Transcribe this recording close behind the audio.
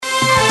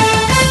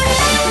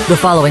The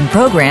following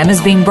program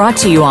is being brought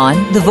to you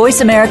on the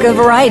Voice America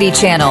Variety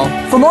Channel.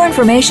 For more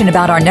information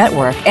about our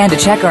network and to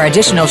check our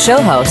additional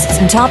show hosts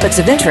and topics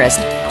of interest,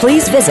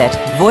 please visit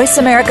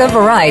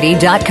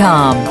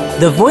voiceamericavariety.com.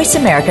 The Voice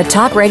America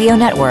Talk Radio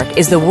Network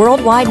is the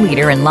worldwide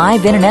leader in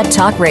live Internet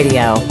talk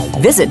radio.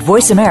 Visit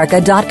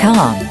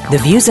voiceamerica.com. The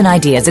views and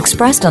ideas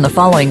expressed on the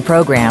following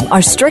program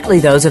are strictly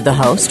those of the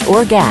host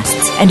or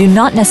guests and do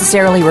not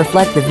necessarily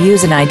reflect the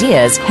views and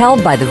ideas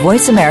held by the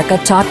Voice America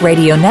Talk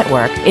Radio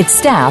Network, its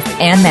staff,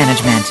 and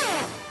management.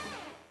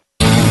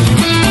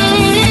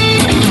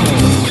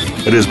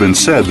 It has been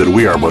said that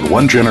we are but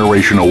one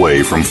generation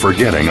away from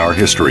forgetting our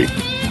history.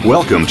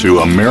 Welcome to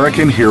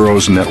American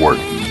Heroes Network,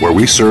 where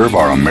we serve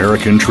our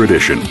American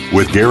tradition.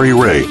 With Gary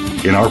Ray,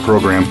 in our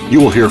program,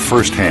 you will hear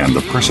firsthand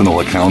the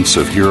personal accounts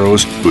of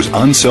heroes whose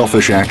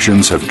unselfish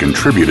actions have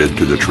contributed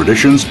to the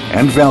traditions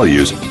and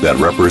values that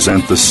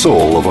represent the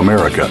soul of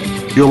America.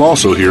 You'll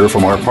also hear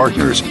from our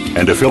partners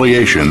and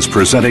affiliations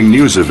presenting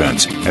news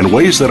events and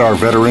ways that our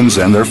veterans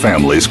and their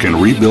families can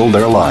rebuild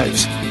their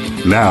lives.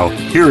 Now,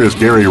 here is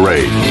Gary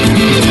Ray.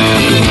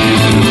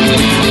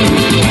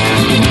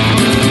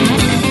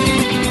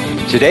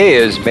 Today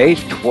is May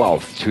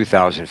 12th,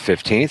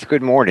 2015.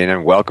 Good morning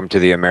and welcome to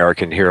the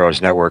American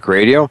Heroes Network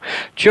Radio.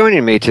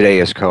 Joining me today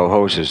as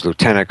co-host is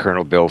Lieutenant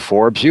Colonel Bill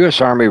Forbes,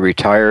 U.S. Army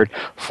retired,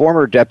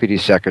 former Deputy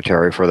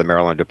Secretary for the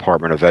Maryland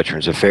Department of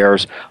Veterans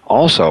Affairs,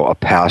 also a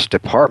past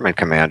department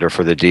commander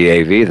for the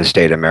DAV, the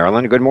state of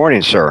Maryland. Good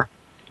morning, sir.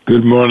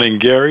 Good morning,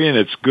 Gary, and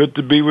it's good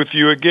to be with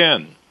you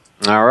again.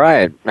 All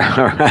right.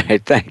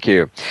 Thank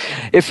you.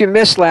 If you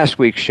missed last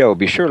week's show,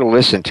 be sure to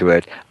listen to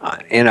it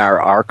in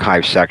our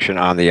archive section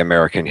on the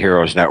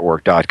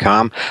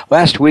AmericanHeroesNetwork.com.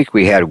 Last week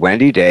we had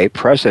Wendy Day,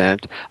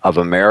 president of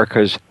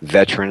America's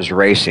Veterans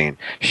Racing.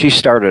 She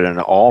started an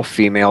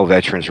all-female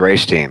veterans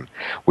race team.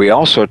 We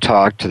also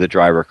talked to the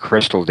driver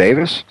Crystal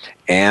Davis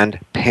and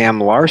Pam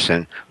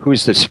Larson,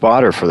 who's the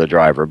spotter for the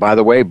driver. By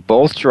the way,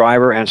 both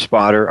driver and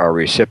spotter are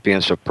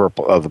recipients of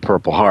the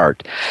Purple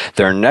Heart.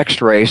 Their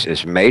next race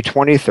is May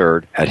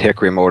 23rd at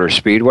Hickory Motor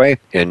Speedway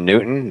in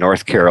Newton,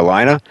 North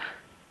Carolina.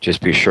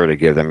 Just be sure to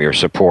give them your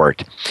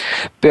support.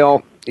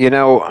 Bill, you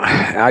know,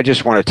 I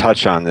just want to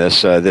touch on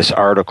this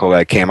article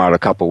that came out a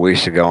couple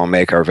weeks ago and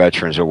make our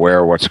veterans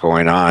aware of what's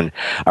going on.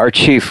 Our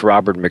chief,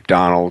 Robert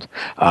McDonald,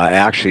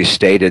 actually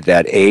stated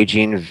that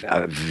aging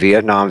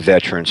Vietnam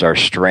veterans are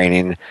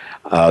straining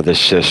the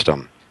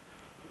system.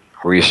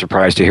 Were you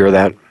surprised to hear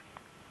that?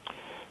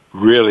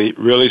 Really,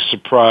 really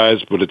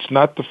surprised, but it's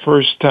not the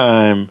first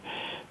time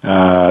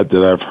that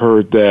I've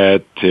heard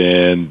that,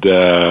 and,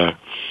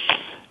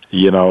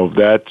 you know,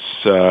 that's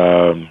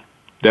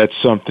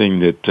something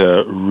that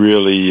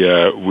really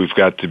we've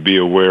got to be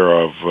aware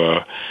of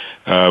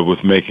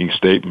with making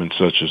statements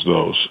such as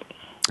those.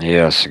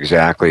 Yes,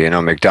 exactly. You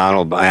know,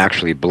 McDonald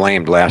actually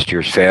blamed last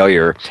year's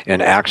failure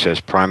in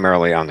access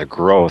primarily on the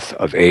growth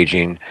of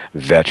aging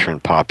veteran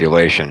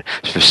population,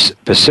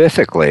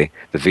 specifically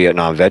the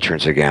Vietnam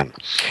veterans again.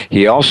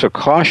 He also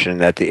cautioned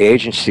that the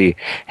agency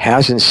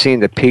hasn't seen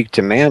the peak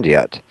demand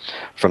yet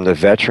from the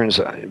veterans,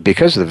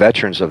 because the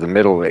veterans of the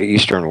Middle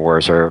Eastern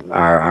wars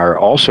are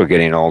also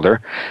getting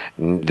older.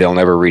 They'll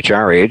never reach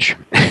our age.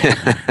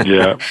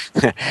 Yeah.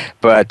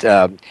 But,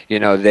 you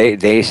know,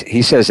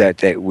 he says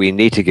that we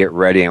need to get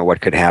ready on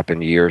what could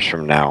happen years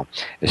from now,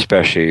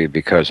 especially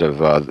because of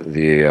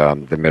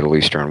the Middle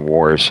Eastern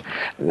wars,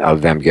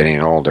 of them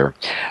getting older.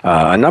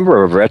 A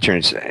number of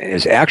veterans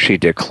is actually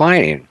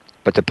declining,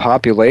 but the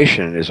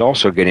population is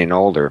also getting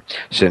older,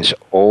 since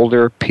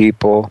older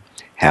people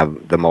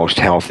have the most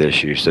health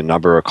issues. The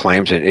number of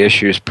claims and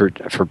issues per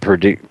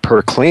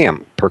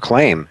claim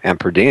and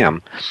per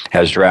diem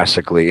has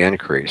drastically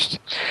increased.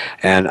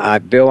 And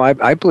Bill,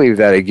 I believe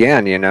that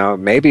again, you know,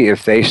 maybe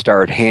if they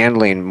start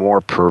handling more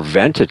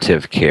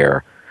preventative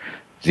care,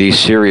 these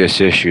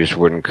serious issues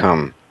wouldn't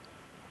come.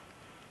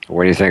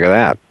 What do you think of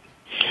that?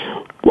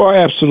 Well,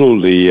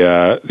 absolutely.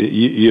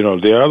 You know,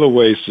 there are other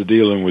ways to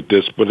dealing with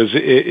this, but as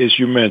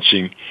you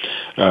mentioned,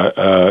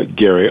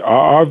 Gary,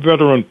 our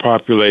veteran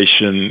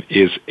population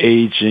is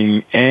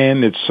aging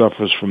and it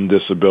suffers from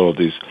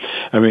disabilities.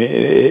 I mean,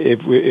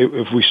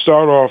 if we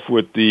start off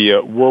with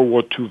the World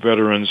War II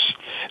veterans,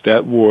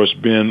 that war has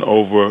been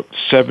over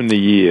 70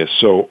 years,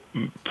 so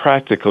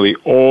practically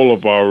all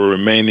of our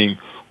remaining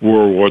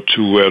World War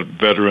II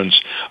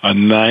veterans are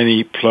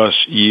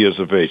 90-plus years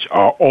of age.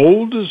 Our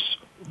oldest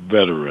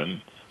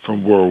veteran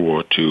from World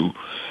War II,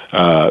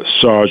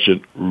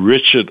 Sergeant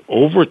Richard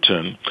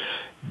Overton,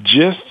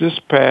 just this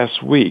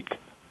past week,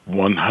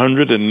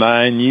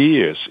 109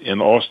 years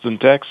in Austin,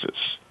 Texas.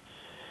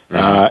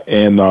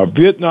 And our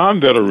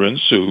Vietnam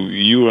veterans, who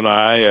you and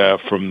I are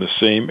from the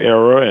same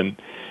era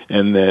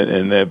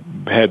and have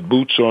had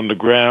boots on the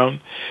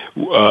ground,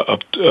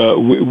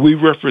 we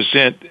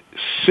represent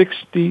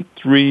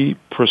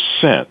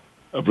 63%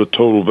 of the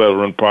total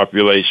veteran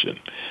population.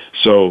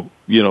 So,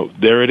 you know,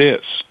 there it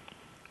is.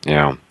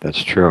 Yeah,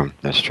 that's true.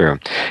 That's true.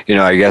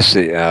 I guess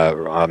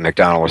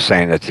McDonald was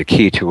saying that the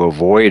key to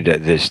avoid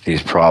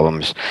these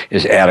problems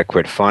is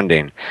adequate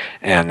funding,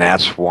 and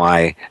that's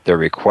why they're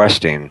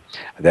requesting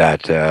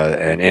that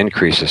an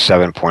increase of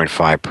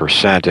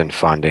 7.5% in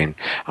funding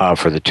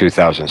for the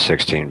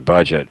 2016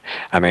 budget.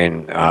 I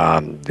mean,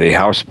 the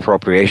House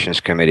Appropriations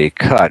Committee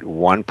cut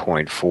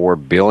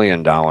 $1.4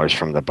 billion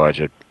from the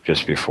budget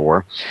just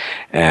before.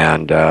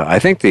 And I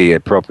think the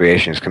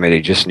Appropriations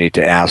Committee just need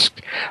to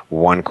ask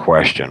one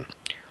question.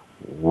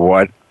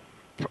 What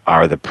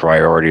are the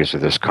priorities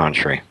of this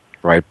country?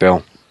 Right,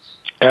 Bill?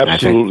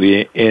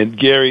 Absolutely. And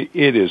Gary,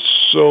 it is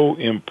so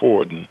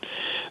important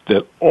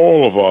that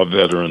all of our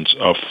veterans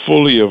are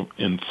fully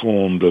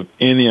informed of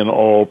any and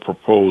all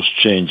proposed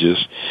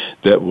changes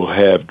that will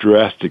have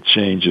drastic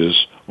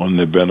changes on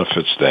their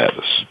benefit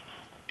status.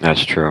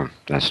 That's true.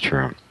 That's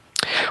true.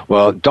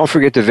 Well, don't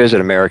forget to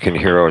visit American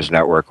Heroes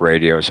Network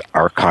Radio's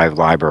archive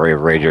library of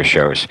radio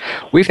shows.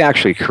 We've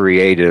actually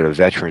created a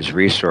veterans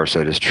resource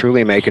that is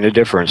truly making a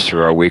difference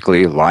through our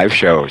weekly live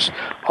shows.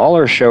 All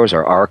our shows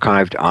are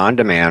archived on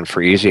demand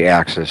for easy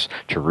access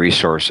to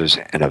resources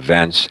and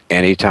events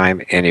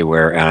anytime,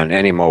 anywhere, and on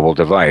any mobile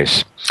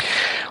device.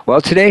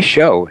 Well, today's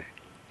show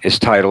is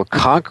titled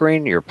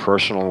Conquering Your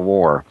Personal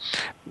War,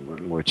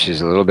 which is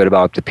a little bit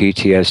about the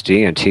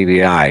PTSD and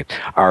TBI.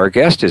 Our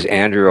guest is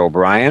Andrew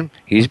O'Brien.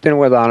 He's been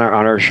on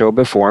our show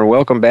before, and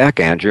welcome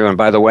back, Andrew. And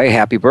by the way,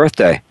 happy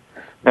birthday.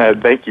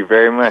 Thank you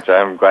very much.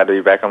 I'm glad to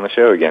be back on the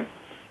show again.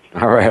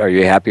 All right. Are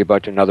you happy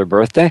about another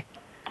birthday?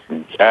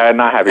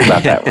 Not happy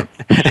about that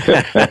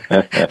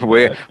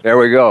one. There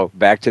we go.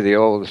 Back to the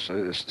old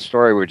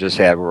story we just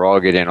had. We're all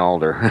getting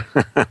older.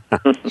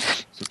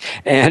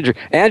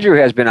 Andrew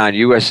has been on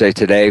USA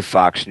Today,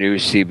 Fox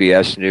News,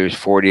 CBS News,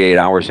 48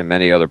 Hours, and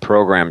many other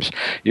programs.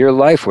 Your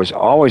life was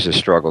always a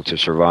struggle to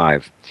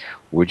survive.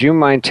 Would you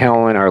mind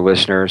telling our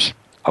listeners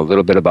a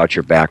little bit about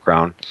your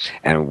background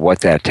and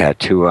what that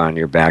tattoo on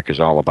your back is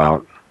all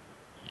about?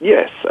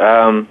 Yes.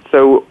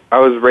 So I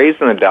was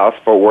raised in the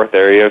Dallas-Fort Worth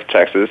area of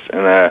Texas, in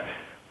a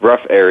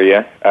rough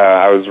area.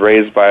 I was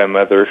raised by a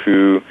mother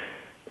who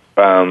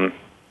was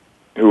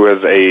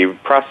a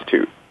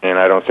prostitute, and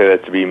I don't say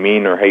that to be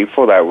mean or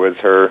hateful. That was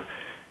her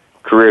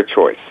career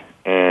choice.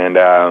 And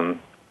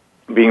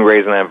being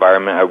raised in that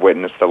environment, I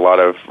witnessed a lot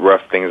of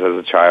rough things as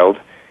a child,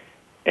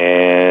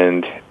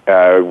 and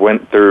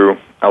went through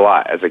a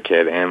lot as a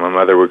kid. And my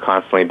mother would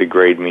constantly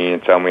degrade me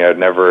and tell me I'd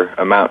never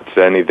amount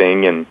to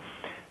anything, and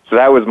so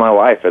that was my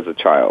life as a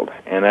child.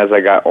 And as I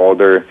got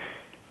older,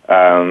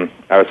 I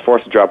was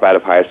forced to drop out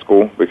of high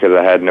school because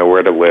I had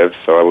nowhere to live,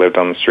 so I lived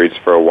on the streets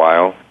for a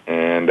while.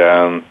 And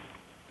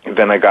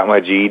then I got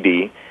my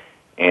GED,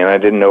 and I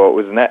didn't know what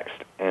was next.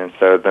 And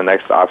so the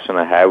next option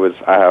I had was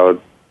I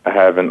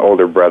have an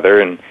older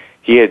brother, and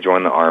he had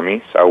joined the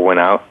Army, so I went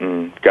out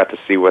and got to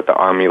see what the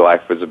Army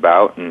life was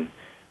about and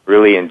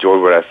really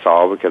enjoyed what I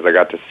saw because I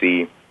got to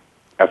see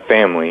a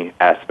family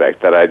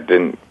aspect that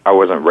I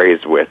wasn't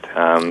raised with.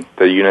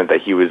 The unit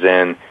that he was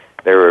in,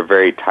 they were a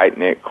very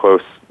tight-knit,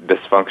 close,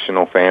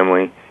 dysfunctional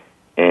family,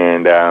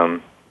 and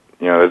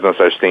there's no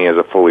such thing as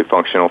a fully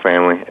functional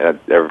family.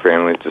 Every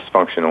family is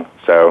dysfunctional.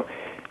 So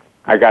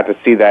I got to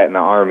see that in the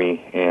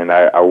Army, and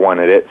I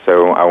wanted it,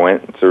 so I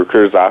went to the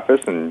recruiter's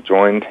office and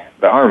joined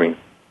the Army.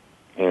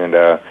 And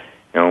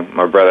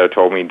my brother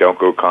told me don't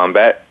go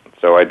combat,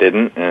 so I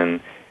didn't,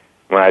 and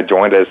when I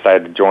joined, I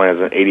decided to join as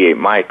an 88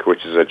 Mike,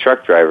 which is a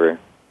truck driver.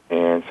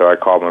 And so I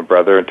called my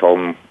brother and told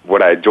him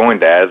what I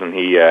joined as, and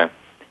he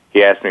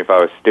asked me if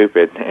I was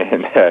stupid.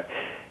 And I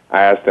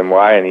asked him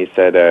why, and he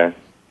said,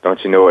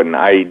 don't you know what an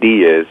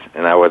IED is?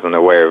 And I wasn't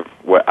aware of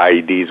what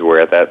IEDs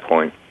were at that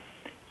point.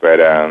 But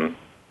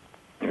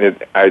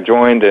I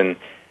joined, and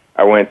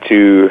I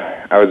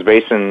was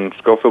based in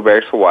Schofield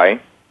Barracks, Hawaii,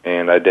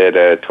 and I did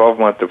a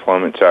 12-month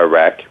deployment to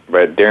Iraq.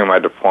 But during my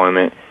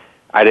deployment,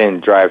 I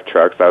didn't drive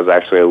trucks. I was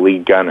actually a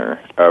lead gunner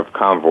of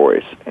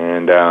convoys.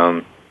 And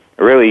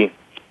really,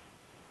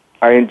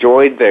 I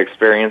enjoyed the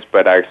experience,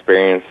 but I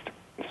experienced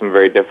some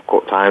very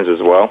difficult times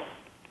as well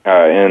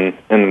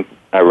in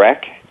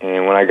Iraq.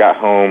 And when I got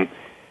home,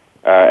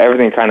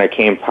 everything kind of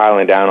came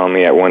piling down on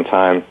me at one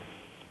time.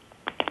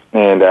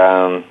 And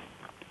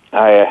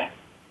I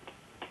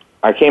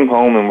came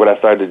home, and what I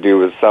started to do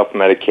was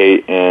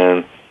self-medicate,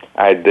 and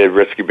I did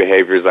risky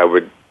behaviors. I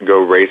would go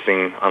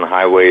racing on the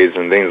highways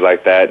and things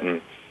like that.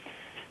 And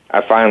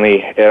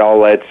it all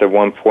led to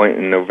one point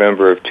in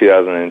November of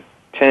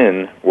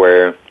 2010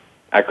 where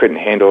I couldn't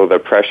handle the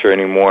pressure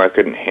anymore. I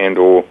couldn't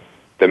handle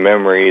the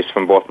memories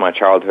from both my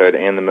childhood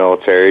and the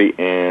military.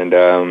 And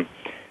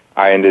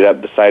I ended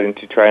up deciding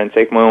to try and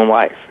take my own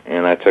life.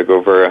 And I took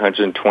over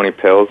 120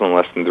 pills in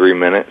less than 3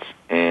 minutes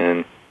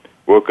and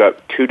woke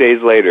up 2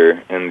 days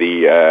later in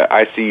the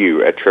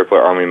ICU at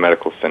Tripler Army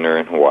Medical Center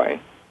in Hawaii.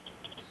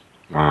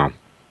 Wow.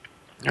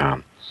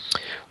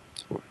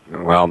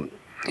 Well,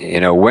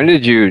 when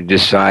did you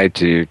decide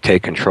to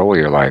take control of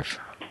your life?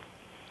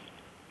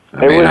 It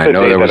was the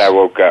day that I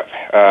woke up.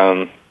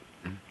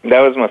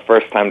 That was my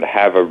first time to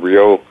have a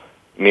real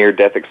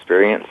near-death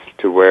experience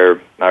to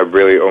where I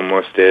really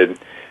almost did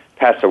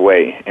pass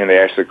away, and they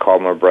actually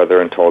called my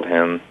brother and told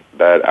him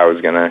that I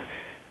was going to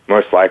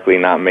most likely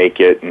not make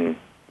it. And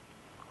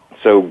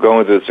so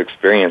going through this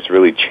experience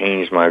really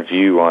changed my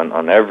view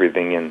on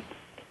everything, and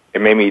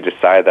it made me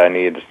decide that I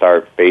needed to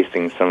start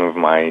facing some of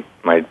my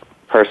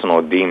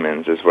personal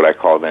demons, is what I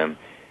call them.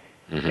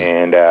 Mm-hmm.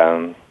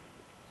 And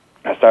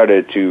I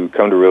started to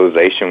come to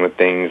realization with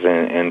things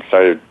and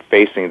started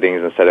facing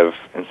things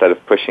instead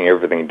of pushing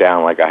everything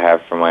down like I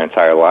have for my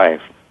entire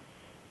life.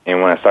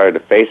 And when I started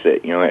to face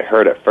it, it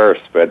hurt at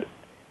first, but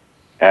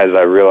as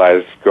I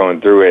realized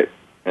going through it,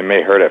 it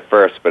may hurt at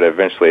first, but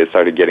eventually it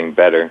started getting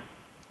better.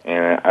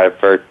 And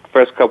for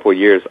first couple of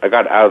years, I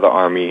got out of the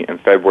Army in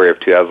February of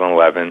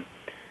 2011,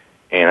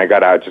 and I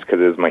got out just because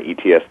it was my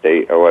ETS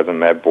date. I wasn't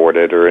med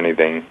boarded or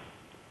anything.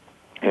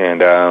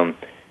 And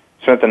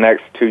spent the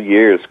next 2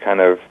 years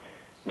kind of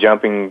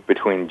jumping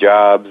between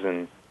jobs,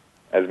 and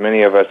as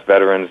many of us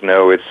veterans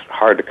know, it's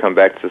hard to come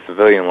back to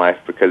civilian life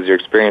because your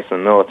experience in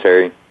the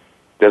military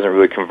doesn't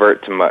really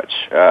convert to much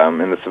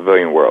in the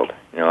civilian world.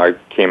 I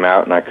came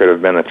out and I could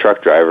have been a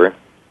truck driver,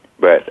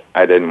 but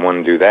I didn't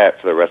want to do that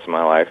for the rest of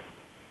my life.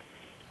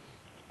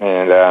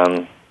 And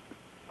I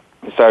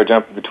started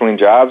jumping between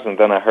jobs, and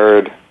then I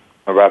heard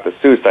about the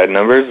suicide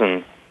numbers,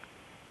 and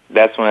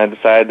that's when I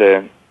decided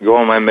to go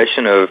on my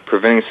mission of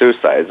preventing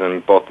suicides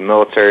in both the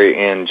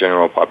military and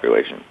general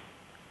population.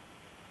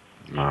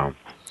 Wow.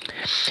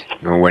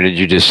 When did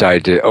you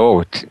decide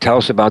to... tell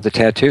us about the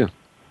tattoo.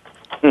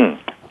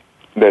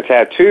 The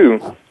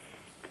tattoo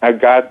I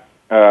got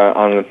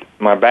on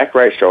my back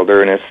right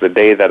shoulder, and it's the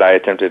day that I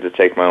attempted to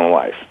take my own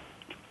life.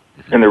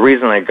 And the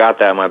reason I got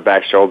that on my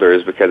back shoulder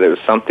is because it was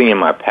something in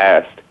my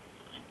past,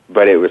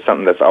 but it was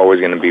something that's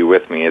always going to be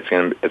with me. It's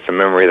a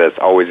memory that's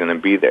always going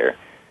to be there.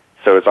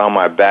 So it's on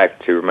my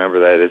back to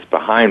remember that it's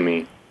behind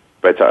me,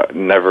 but to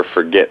never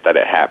forget that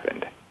it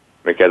happened.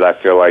 Because I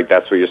feel like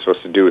that's what you're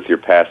supposed to do with your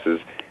past is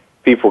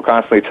people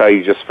constantly tell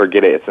you just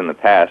forget it, it's in the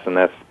past. And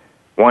that's,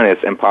 one,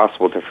 it's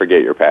impossible to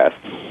forget your past.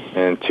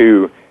 And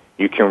two,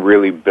 you can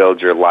really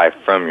build your life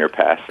from your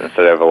past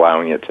instead of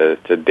allowing it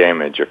to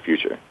damage your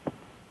future.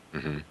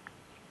 Mm-hmm.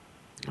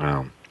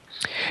 Wow.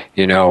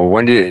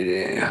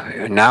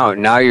 When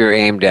now you're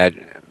aimed at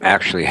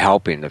actually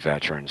helping the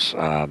veterans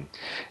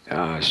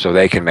so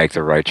they can make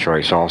the right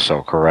choice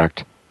also,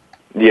 correct?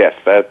 Yes,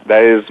 that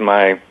is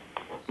my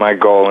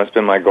goal, and it's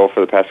been my goal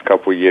for the past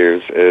couple of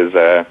years, is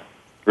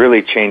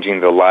really changing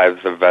the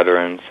lives of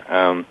veterans.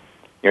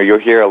 You'll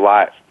hear a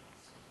lot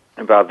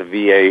about the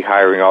VA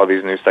hiring all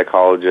these new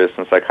psychologists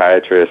and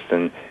psychiatrists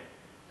and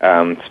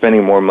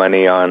spending more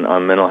money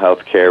on mental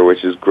health care,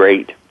 which is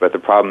great, but the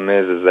problem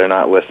is they're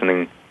not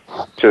listening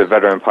to the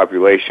veteran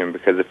population,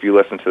 because if you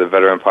listen to the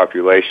veteran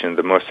population,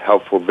 the most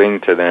helpful thing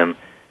to them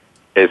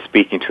is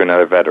speaking to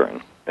another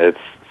veteran. It's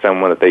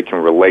someone that they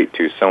can relate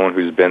to, someone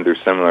who's been through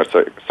similar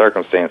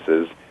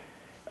circumstances,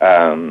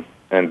 and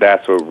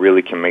that's what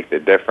really can make the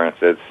difference.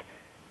 It's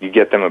you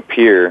get them a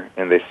peer,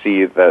 and they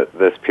see that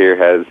this peer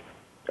has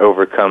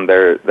overcome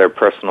their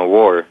personal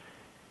war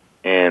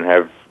and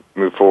have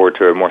moved forward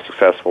to a more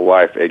successful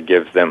life. It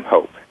gives them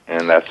hope,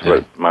 and that's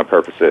what my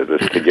purpose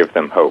is to give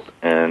them hope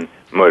and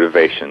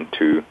motivation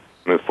to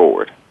move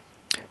forward.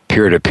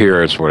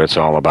 Peer-to-peer is what it's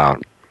all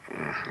about.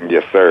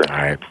 Yes, sir.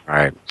 All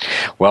right.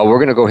 Well, we're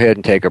going to go ahead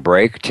and take a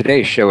break.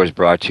 Today's show is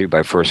brought to you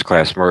by First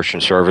Class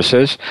Merchant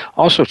Services.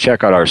 Also,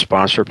 check out our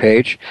sponsor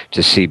page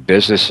to see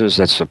businesses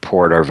that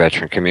support our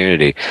veteran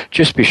community.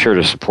 Just be sure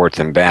to support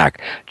them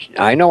back.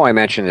 I know I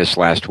mentioned this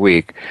last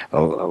week.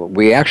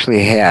 We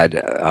actually had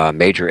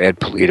Major Ed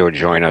Polito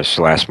join us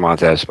last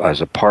month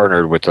as a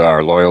partner with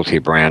our loyalty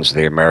brands,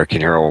 the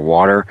American Hero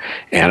Water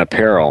and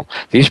Apparel.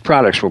 These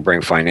products will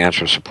bring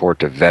financial support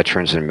to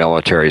veterans and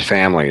military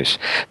families.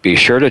 Be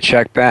sure to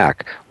check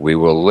back. We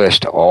will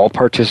list all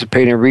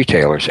participating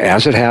retailers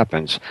as it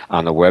happens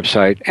on the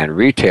website, and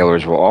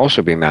retailers will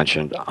also be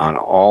mentioned on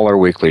all our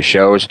weekly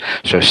shows.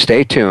 So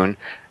stay tuned.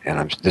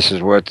 And this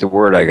is what the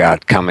word I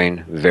got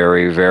coming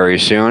very, very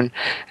soon,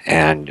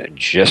 and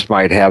just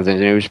might have the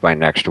news by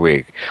next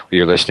week.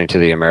 You're listening to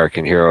the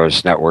American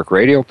Heroes Network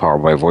Radio,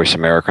 powered by Voice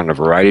America on the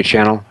Variety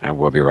Channel, and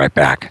we'll be right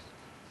back.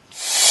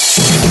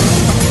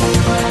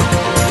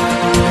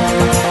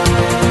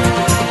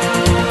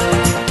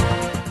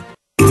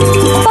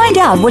 Find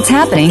out what's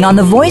happening on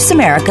the Voice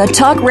America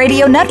Talk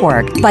Radio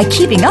Network by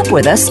keeping up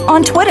with us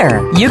on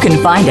Twitter. You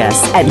can find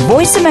us at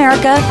Voice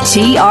America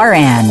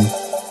TRN.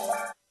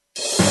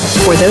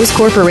 For those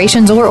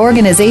corporations or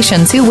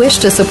organizations who wish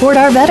to support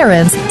our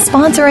veterans,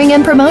 sponsoring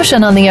and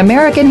promotion on the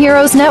American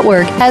Heroes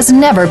Network has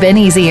never been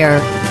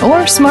easier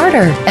or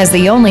smarter, as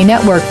the only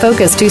network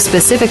focused to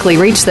specifically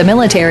reach the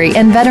military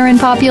and veteran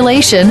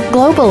population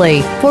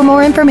globally. For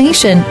more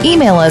information,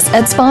 email us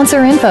at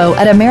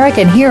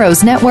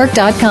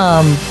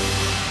sponsorinfo@AmericanHeroesNetwork.com.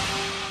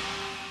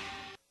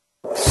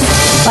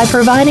 By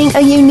providing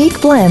a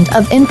unique blend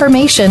of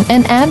information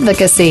and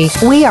advocacy,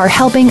 we are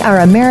helping our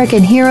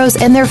American heroes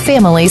and their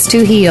families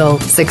to heal,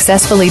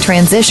 successfully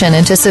transition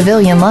into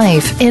civilian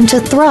life, and to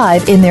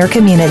thrive in their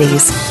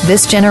communities.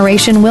 This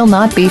generation will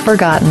not be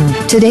forgotten.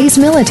 Today's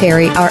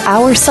military are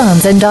our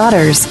sons and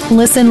daughters.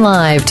 Listen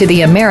live to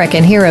the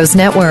American Heroes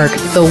Network,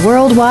 the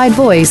worldwide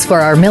voice for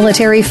our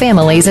military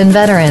families and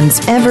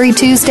veterans, every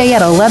Tuesday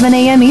at 11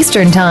 a.m.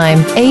 Eastern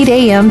Time, 8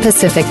 a.m.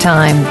 Pacific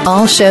Time.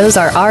 All shows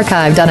are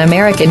archived on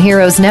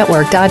AmericanHeroesNetwork.com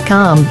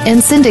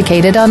and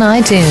syndicated on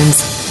iTunes.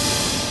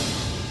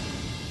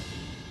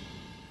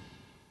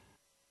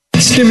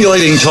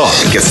 Stimulating talk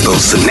gets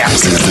those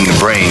synapses in the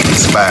brain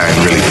firing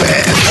really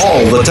fast.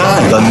 All the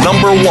time. The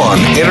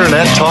 #1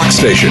 Internet talk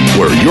station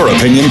where your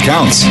opinion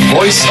counts.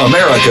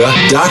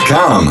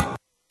 VoiceAmerica.com.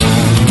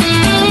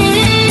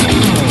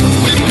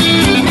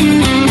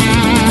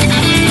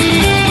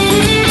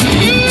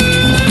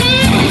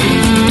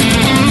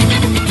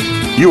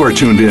 You are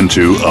tuned in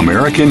to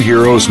American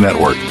Heroes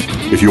Network.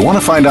 If you want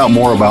to find out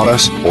more about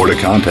us or to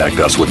contact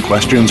us with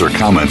questions or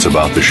comments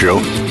about the show,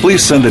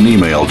 please send an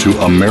email to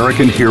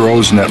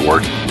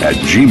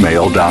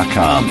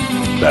AmericanHeroesNetwork@gmail.com.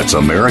 That's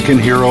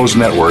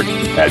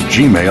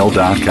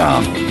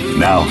AmericanHeroesNetwork@gmail.com.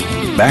 Now,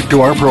 back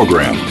to our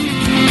program.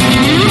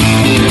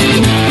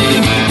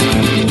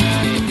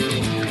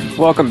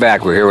 Welcome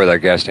back. We're here with our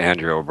guest,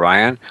 Andrew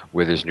O'Brien,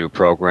 with his new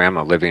program,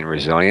 A Living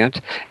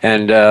Resilient.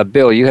 And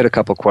Bill, you had a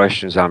couple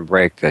questions on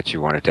break that you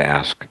wanted to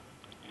ask.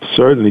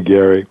 Certainly,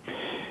 Gary.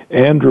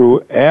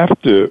 Andrew,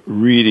 after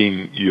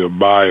reading your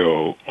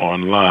bio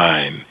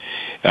online,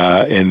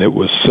 and it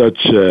was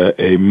such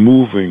a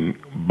moving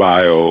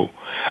bio,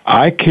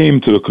 I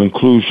came to the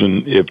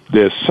conclusion if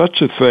there's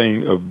such a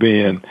thing of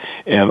being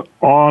an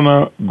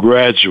honor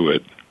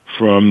graduate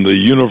from the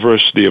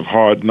University of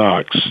Hard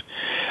Knocks,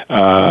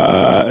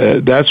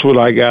 that's what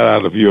I got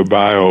out of your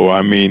bio.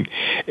 I mean,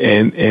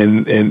 and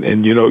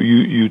you know,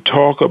 you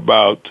talk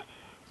about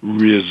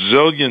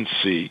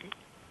resiliency,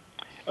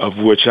 of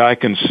which I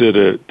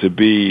consider to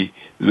be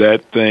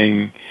that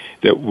thing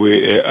that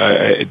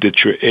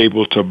that you're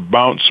able to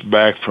bounce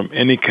back from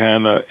any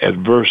kind of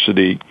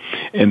adversity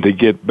and to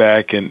get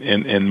back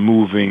and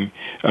moving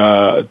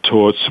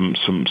towards some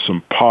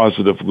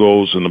positive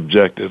goals and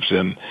objectives.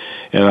 And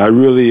I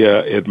really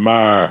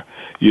admire,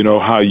 you know,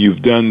 how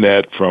you've done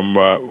that from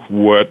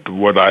what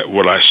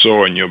I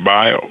saw in your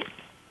bio.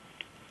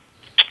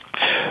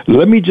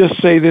 Let me just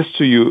say this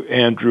to you,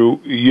 Andrew.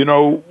 You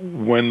know,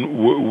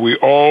 when we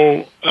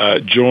all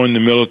join the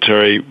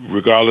military,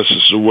 regardless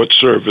of what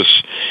service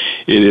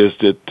it is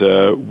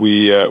that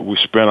we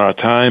spend our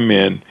time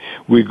in,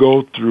 we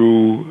go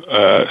through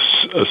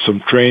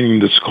some training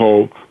that's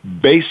called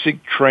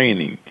basic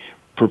training,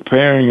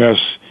 preparing us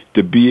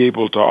to be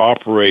able to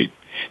operate,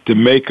 to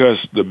make us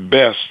the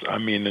best, I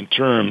mean, in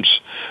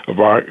terms of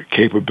our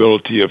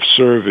capability of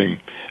serving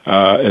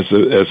as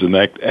an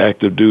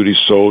active duty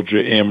soldier,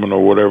 airman,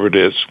 or whatever it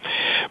is.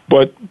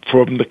 But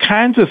from the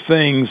kinds of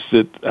things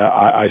that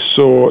I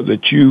saw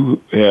that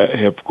you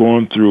have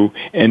gone through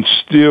and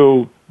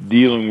still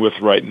dealing with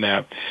right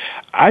now,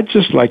 I'd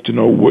just like to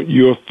know what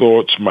your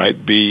thoughts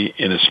might be,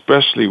 and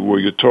especially where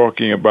you're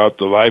talking about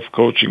the life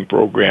coaching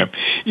program,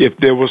 if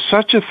there was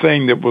such a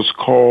thing that was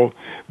called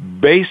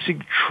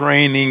basic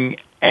training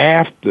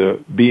after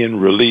being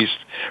released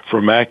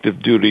from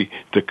active duty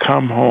to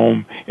come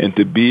home and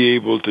to be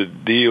able to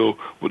deal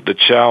with the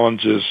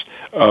challenges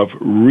of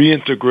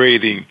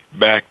reintegrating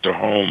back to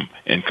home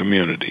and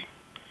community.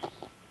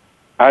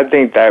 I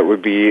think that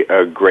would be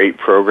a great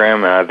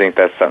program, and I think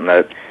that's something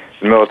that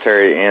the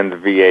military and the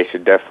VA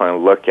should definitely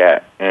look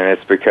at. And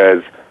it's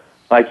because,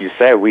 like you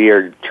said, we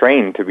are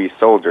trained to be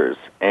soldiers,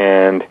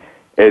 and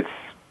they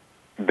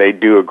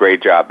do a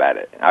great job at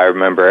it. I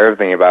remember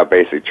everything about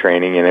basic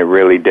training, and it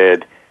really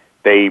did.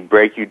 They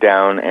break you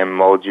down and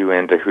mold you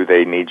into who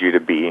they need you to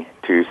be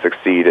to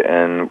succeed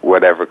in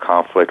whatever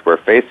conflict we're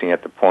facing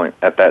at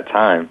that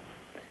time.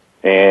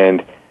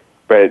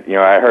 But you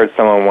know, I heard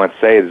someone once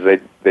say is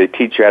they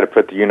teach you how to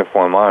put the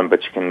uniform on,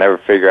 but you can never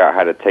figure out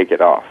how to take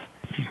it off.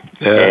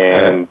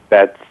 And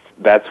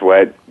that's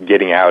what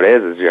getting out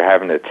is you're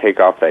having to take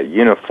off that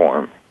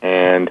uniform,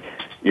 and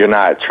you're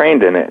not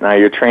trained in it. Now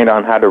you're trained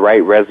on how to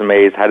write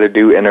resumes, how to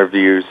do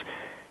interviews,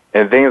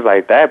 and things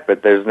like that,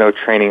 but there's no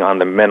training on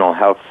the mental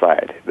health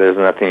side. There's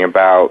nothing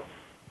about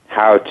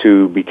how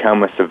to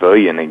become a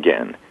civilian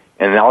again.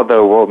 And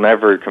although we'll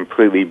never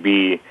completely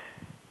be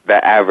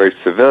the average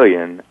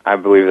civilian, I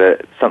believe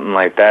that something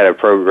like that, a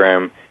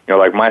program, you know,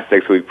 like my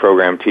 6-week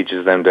program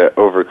teaches them to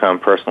overcome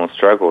personal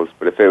struggles.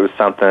 But if it was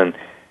something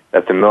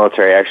that the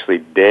military actually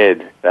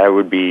did, I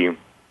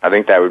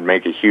think that would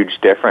make a huge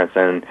difference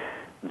in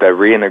the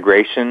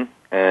reintegration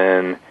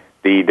and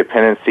the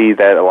dependency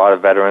that a lot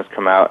of veterans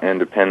come out and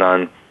depend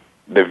on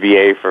the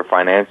VA for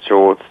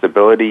financial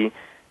stability.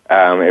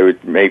 It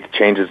would make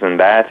changes in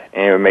that,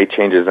 and it would make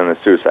changes in the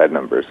suicide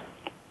numbers.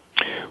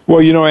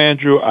 Well, you know,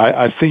 Andrew,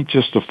 I think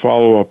just to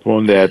follow up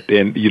on that,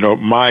 and, you know,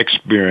 my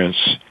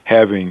experience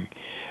having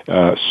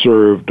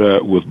served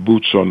with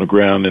boots on the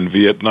ground in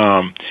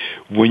Vietnam,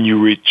 when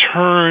you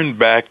return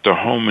back to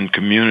home and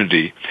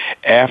community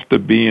after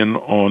being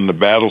on the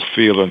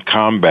battlefield and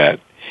combat,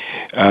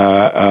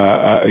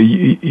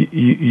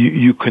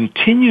 you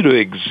continue to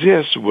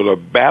exist with a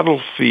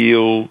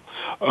battlefield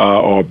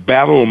or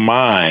battlefield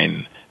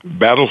mind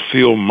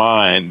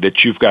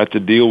that you've got to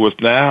deal with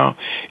now.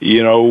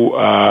 You're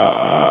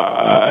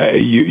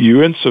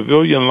in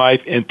civilian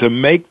life, and to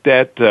make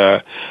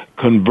that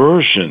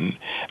conversion,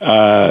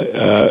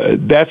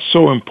 that's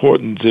so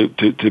important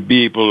to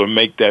be able to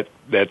make that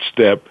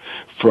step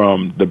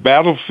from the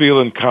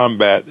battlefield and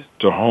combat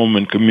to home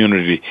and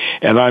community.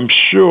 And I'm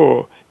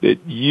sure that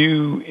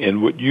you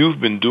and what you've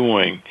been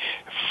doing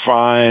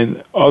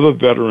find other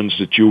veterans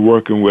that you're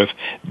working with,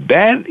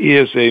 that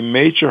is a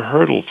major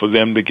hurdle for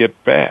them to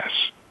get past.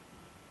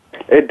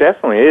 It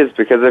definitely is,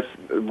 because if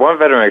one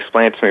veteran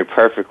explained it to me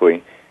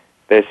perfectly.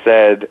 They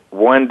said,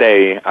 one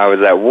day I was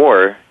at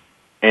war,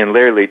 and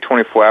literally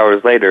 24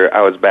 hours later,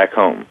 I was back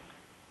home.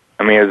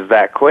 I mean, it was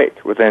that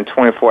quick. Within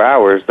 24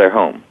 hours, they're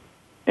home.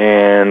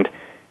 And,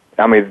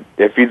 I mean,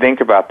 if you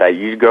think about that,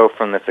 you go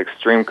from this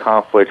extreme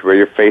conflict where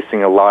you're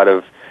facing a lot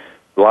of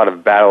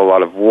battle, a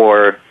lot of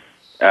war,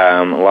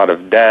 a lot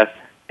of death,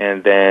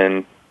 and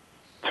then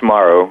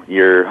tomorrow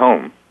you're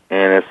home.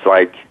 And it's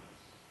like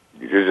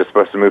you're just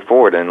supposed to move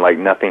forward, and like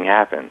nothing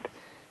happened.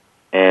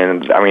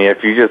 And, I mean,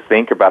 if you just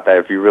think about that,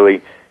 if you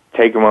really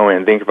take a moment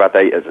and think about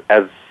that,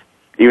 as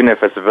even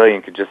if a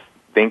civilian could just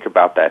think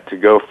about that, to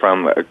go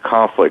from a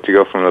conflict, to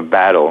go from a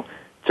battle,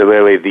 to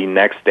literally the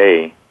next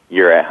day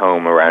you're at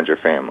home around your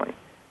family.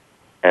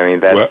 I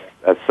mean,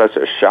 that's such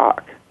a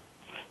shock.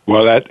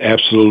 Well, that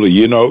absolutely.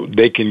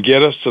 They can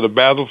get us to the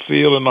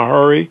battlefield in a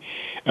hurry,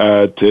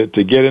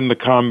 to get into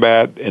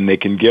combat, and they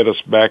can get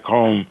us back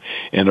home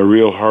in a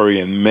real hurry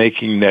and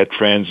making that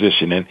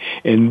transition.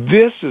 And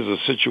this is a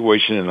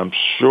situation, and I'm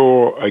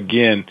sure,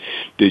 again,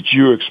 that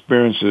you're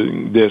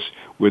experiencing this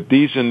with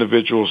these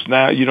individuals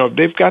now.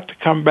 They've got to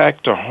come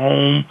back to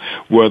home,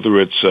 whether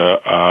it's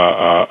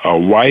a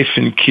wife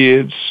and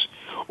kids,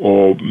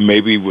 or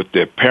maybe with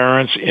their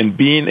parents, and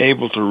being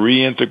able to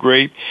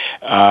reintegrate.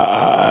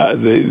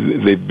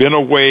 They've been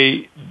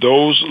away.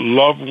 Those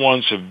loved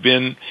ones have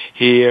been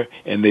here,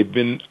 and they've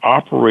been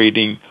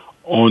operating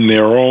on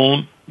their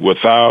own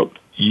without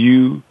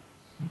you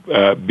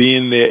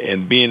being there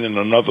and being in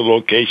another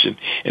location,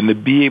 and to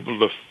be able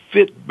to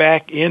fit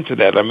back into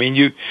that. I mean,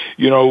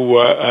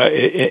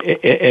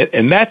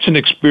 and that's an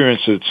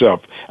experience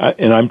itself.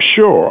 And I'm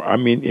sure,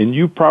 and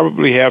you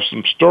probably have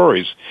some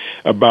stories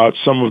about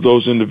some of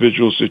those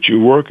individuals that you're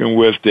working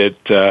with,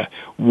 that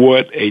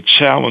what a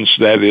challenge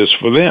that is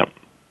for them.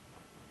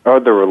 Oh,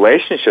 the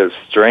relationships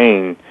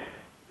strain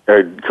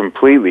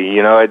completely.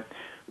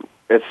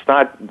 It's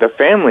not, the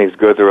families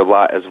go through a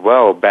lot as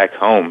well back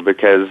home,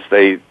 because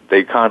they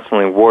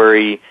constantly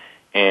worry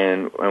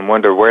and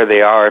wonder where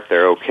they are, if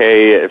they're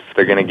okay, if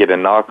they're going to get a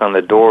knock on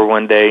the door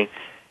one day,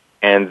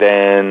 and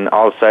then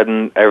all of a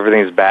sudden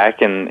everything's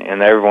back and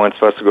everyone's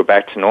supposed to go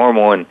back to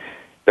normal, and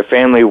the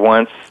family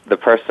wants the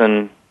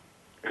person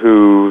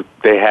who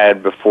they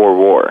had before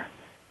war,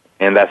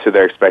 and that's who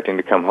they're expecting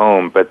to come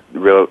home. But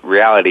the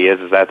reality is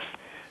that's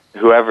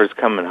whoever's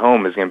coming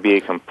home is going to be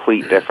a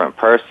complete different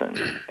person,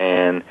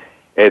 and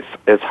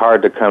it's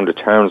hard to come to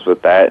terms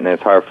with that, and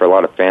it's hard for a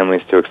lot of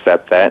families to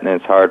accept that, and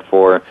it's hard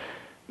for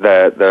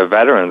the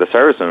veteran, the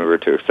service member,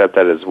 to accept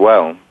that as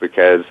well,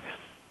 because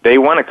they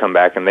want to come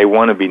back and they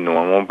want to be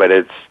normal, but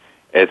it's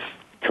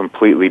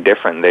completely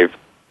different.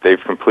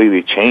 They've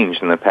completely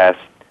changed in the past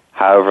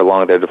however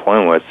long their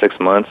deployment was, 6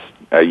 months,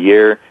 a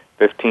year,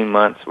 15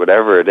 months,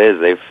 whatever it is.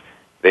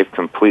 They've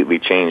completely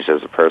changed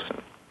as a person.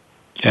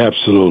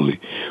 Absolutely.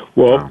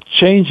 Well,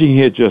 changing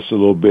here just a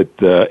little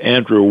bit,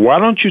 Andrew, why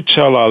don't you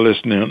tell our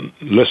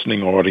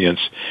listening audience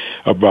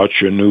about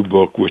your new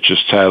book, which is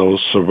titled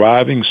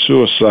Surviving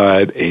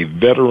Suicide, A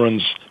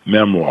Veteran's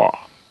Memoir?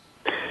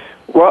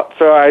 Well,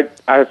 so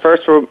I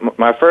first wrote,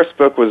 my first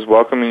book was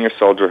Welcoming Your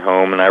Soldier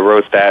Home, and I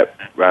wrote that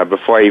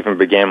before I even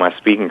began my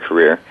speaking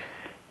career.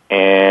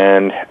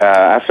 And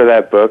after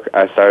that book,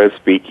 I started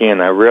speaking,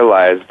 and I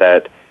realized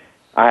that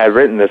I had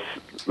written this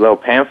little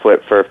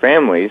pamphlet for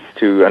families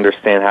to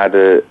understand how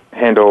to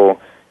handle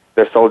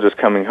their soldiers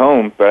coming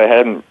home, but I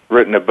hadn't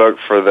written a book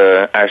for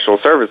the actual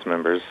service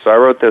members. So I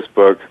wrote this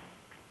book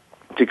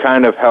to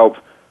kind of help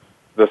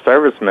the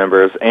service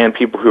members and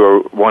people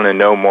who want to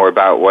know more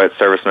about what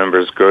service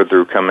members go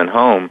through coming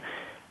home.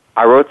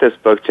 I wrote this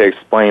book to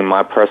explain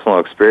my personal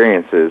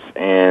experiences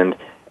and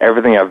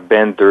everything I've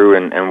been through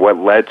and what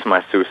led to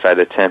my suicide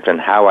attempt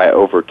and how I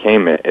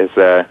overcame it. It's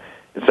a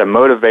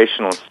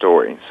motivational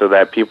story so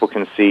that people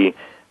can see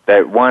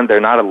that, one,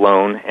 they're not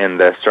alone in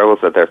the struggles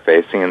that they're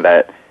facing, and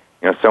that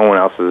someone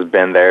else has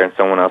been there and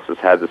someone else has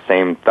had the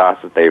same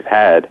thoughts that they've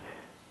had.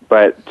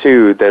 But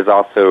two, there's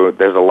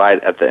a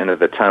light at the end of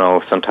the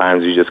tunnel.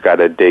 Sometimes you just got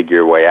to dig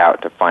your way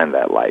out to find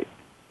that light.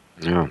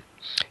 Yeah.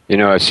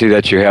 I see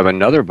that you have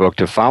another book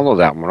to follow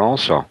that one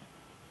also.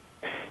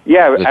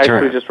 Yeah, I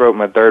actually just wrote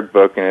my third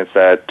book, and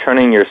it's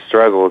Turning Your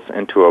Struggles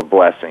into a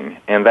Blessing.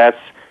 And that's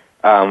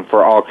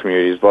for all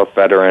communities, both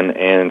veteran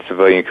and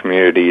civilian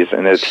communities,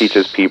 and it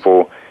teaches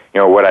people,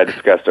 what I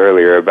discussed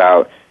earlier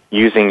about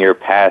using your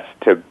past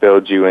to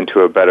build you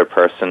into a better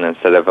person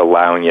instead of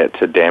allowing it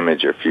to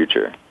damage your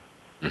future.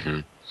 Mm-hmm.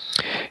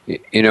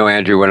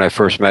 Andrew, when I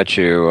first met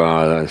you,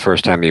 the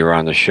first time you were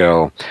on the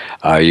show,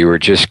 you were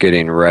just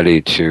getting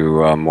ready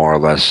to more or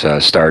less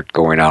start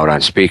going out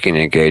on speaking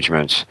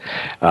engagements.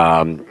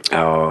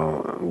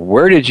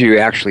 Where did you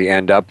actually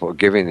end up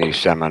giving these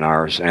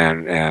seminars,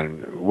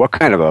 and what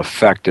kind of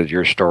effect did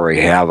your story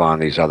have on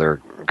these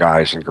other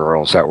guys and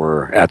girls that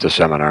were at the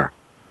seminar?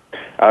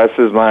 This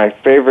is my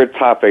favorite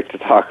topic to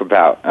talk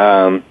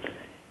about.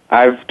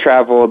 I've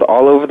traveled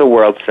all over the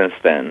world since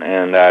then,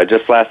 and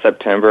just last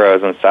September I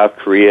was in South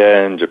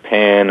Korea and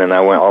Japan, and I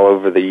went all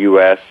over the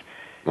U.S.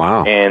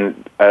 Wow.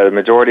 And the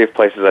majority of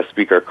places I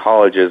speak are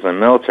colleges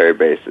and military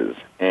bases.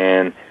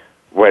 And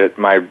what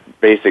my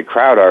basic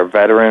crowd are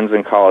veterans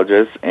and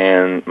colleges,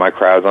 and my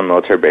crowds on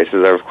military bases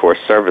are, of course,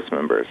 service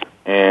members.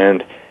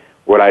 And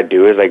what I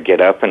do is I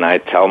get up and I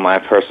tell my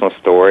personal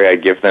story. I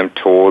give them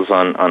tools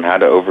on how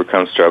to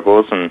overcome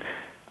struggles, and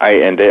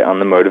I end it on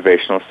the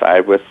motivational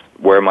side with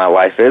where my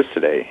life is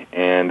today.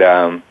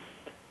 And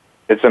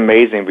it's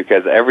amazing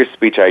because every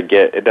speech I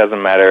get, it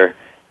doesn't matter.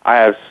 I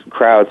have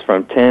crowds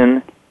from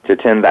 10 to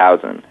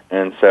 10,000,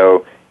 and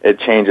so it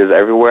changes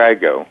everywhere I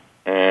go.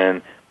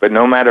 But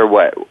no matter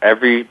what,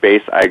 every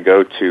base I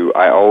go to,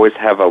 I always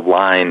have a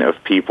line of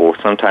people,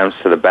 sometimes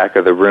to the back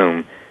of the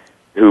room,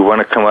 who want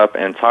to come up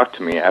and talk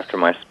to me after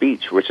my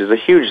speech, which is a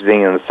huge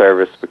thing in the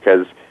service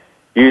because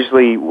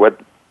usually what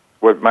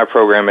my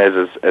program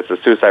is it's a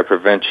suicide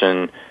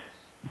prevention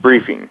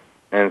briefing.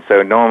 And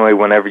so normally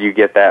whenever you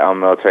get that on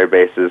military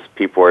bases,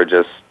 people are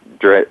just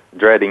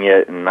dreading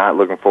it and not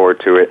looking forward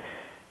to it.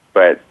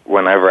 But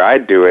whenever I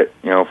do it,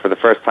 for the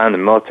first time, the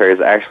military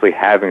is actually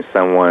having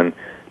someone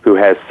who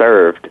has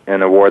served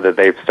in the war that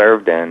they've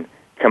served in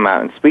come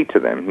out and speak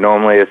to them.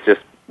 Normally it's just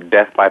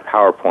death by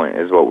PowerPoint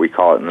is what we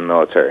call it in the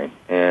military.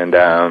 And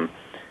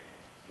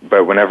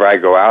but whenever I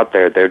go out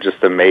there, they're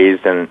just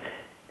amazed, and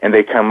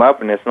they come up,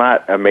 and it's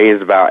not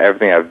amazed about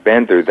everything I've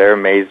been through. They're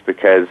amazed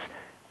because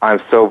I'm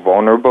so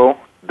vulnerable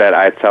that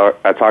I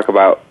talk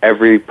about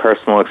every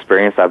personal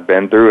experience I've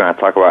been through, and I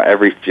talk about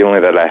every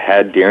feeling that I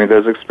had during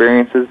those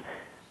experiences,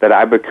 that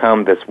I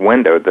become this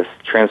window, this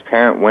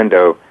transparent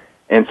window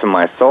into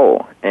my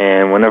soul.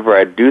 And whenever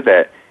I do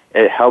that,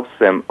 it helps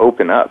them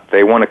open up.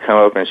 They want to come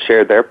up and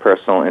share their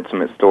personal,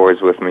 intimate stories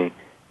with me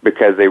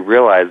because they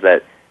realize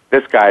that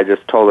this guy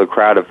just told a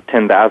crowd of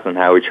 10,000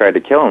 how he tried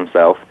to kill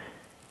himself.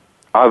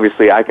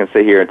 Obviously, I can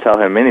sit here and tell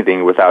him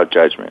anything without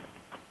judgment.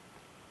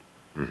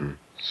 Mm-hmm.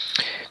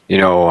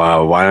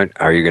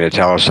 Are you going to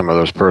tell us some of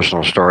those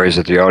personal stories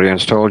that the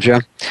audience told you?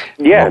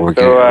 Yeah.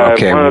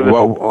 Okay.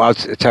 Well, I'll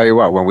tell you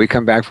what. When we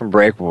come back from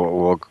break,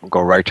 we'll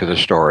go right to the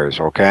stories.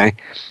 Okay.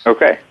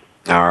 Okay.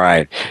 All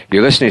right.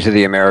 You're listening to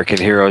the American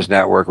Heroes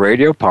Network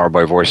Radio, powered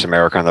by Voice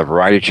America on the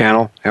Variety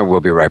Channel, and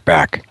we'll be right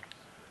back.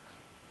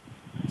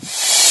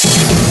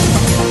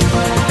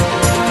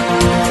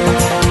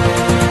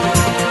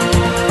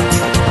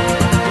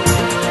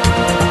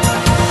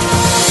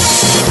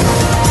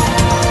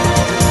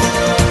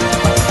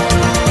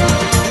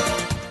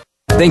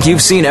 Think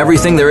you've seen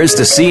everything there is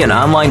to see in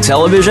online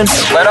television?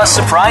 Let us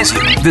surprise you.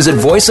 Visit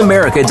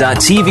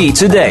voiceamerica.tv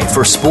today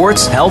for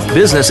sports, health,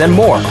 business, and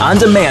more on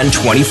demand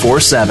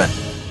 24/7.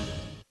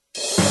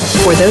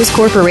 For those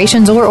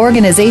corporations or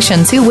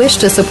organizations who wish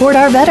to support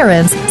our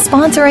veterans,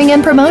 sponsoring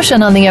and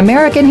promotion on the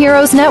American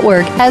Heroes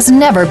Network has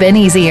never been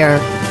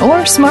easier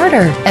or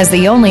smarter, as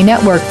the only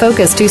network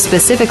focused to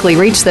specifically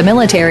reach the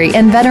military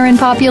and veteran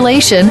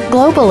population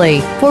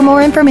globally. For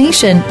more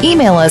information,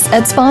 email us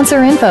at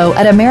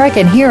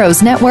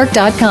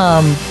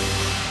sponsorinfo@AmericanHeroesNetwork.com.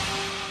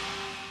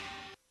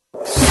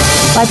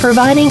 By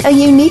providing a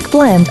unique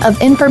blend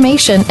of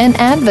information and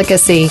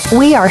advocacy,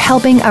 we are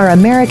helping our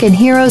American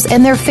heroes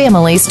and their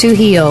families to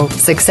heal,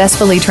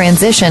 successfully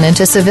transition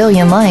into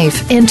civilian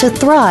life, and to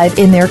thrive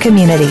in their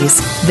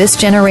communities. This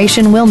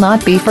generation will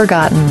not be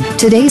forgotten.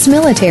 Today's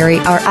military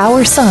are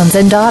our sons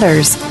and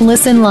daughters.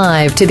 Listen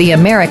live to the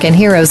American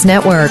Heroes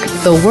Network,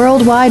 the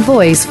worldwide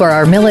voice for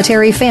our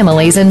military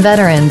families and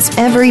veterans,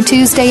 every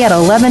Tuesday at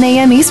 11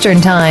 a.m. Eastern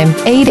Time,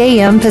 8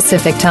 a.m.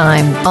 Pacific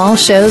Time. All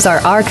shows are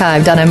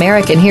archived on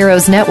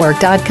AmericanHeroesNetwork.com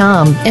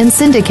and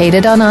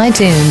syndicated on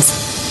iTunes.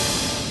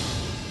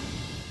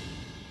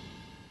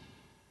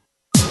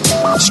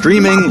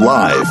 Streaming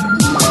live,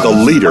 the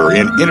leader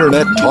in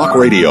Internet talk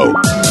radio,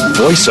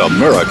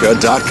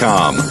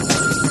 VoiceAmerica.com.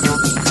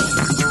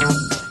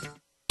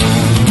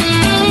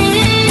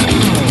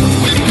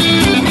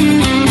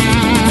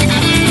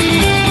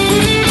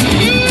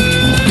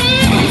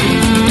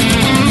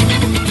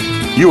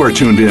 You are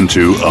tuned in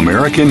to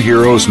American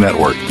Heroes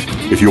Network.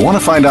 If you want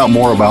to find out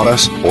more about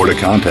us or to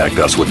contact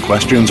us with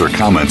questions or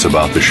comments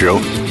about the show,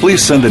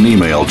 please send an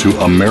email to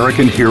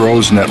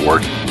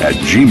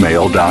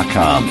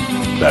AmericanHeroesNetwork@gmail.com.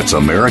 That's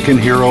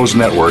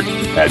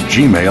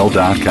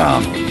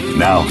AmericanHeroesNetwork@gmail.com.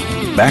 Now,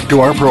 back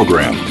to our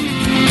program.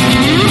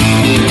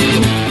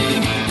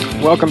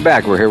 Welcome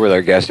back. We're here with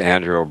our guest,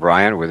 Andrew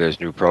O'Brien, with his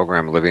new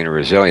program, Living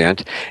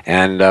Resilient.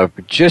 And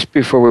just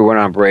before we went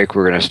on break,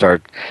 we're going to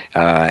start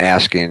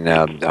asking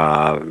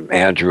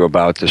Andrew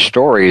about the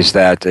stories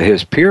that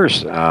his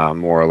peers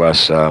more or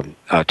less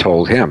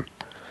told him.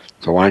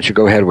 So why don't you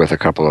go ahead with a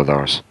couple of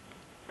those?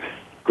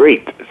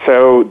 Great.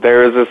 So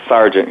there was a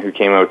sergeant who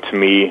came up to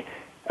me.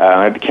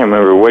 I can't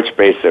remember which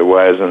base it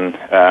was, and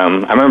I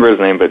remember his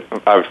name, but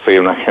obviously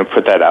I'm not going to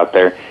put that out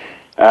there.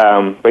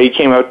 But he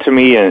came up to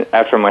me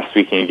after my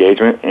speaking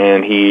engagement,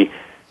 and he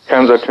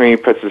comes up to me,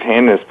 puts his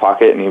hand in his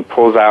pocket, and he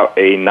pulls out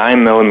a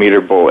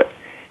 9mm bullet.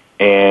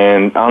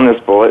 And on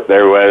this bullet,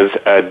 there was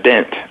a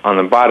dent on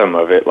the bottom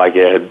of it, like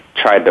it had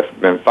tried to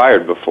been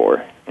fired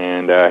before.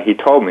 And he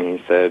told me,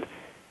 he said,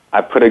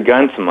 I put a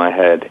gun to my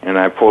head, and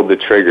I pulled the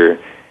trigger,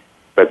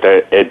 but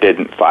it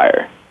didn't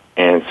fire.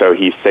 And so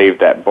he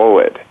saved that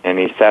bullet. And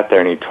he sat there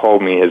and he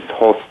told me his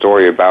whole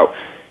story about,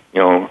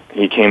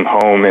 he came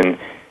home and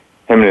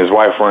him and his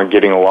wife weren't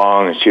getting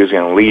along and she was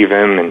going to leave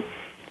him, and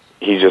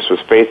he just was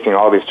facing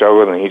all these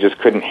struggles and he just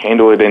couldn't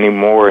handle it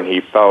anymore, and he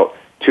felt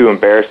too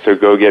embarrassed to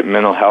go get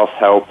mental health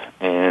help.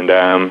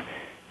 And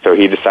so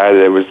he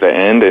decided it was the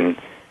end, and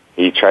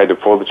he tried to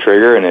pull the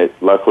trigger, and it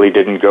luckily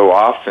didn't go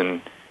off.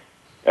 And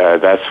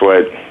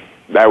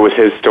that was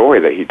his story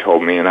that he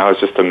told me, and I was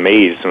just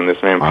amazed when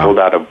this man pulled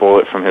out a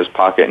bullet from his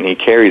pocket, and he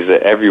carries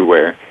it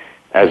everywhere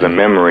as a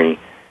memory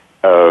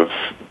of,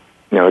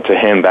 to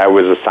him that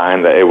was a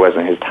sign that it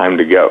wasn't his time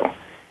to go.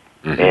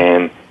 Mm-hmm.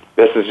 And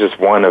this is just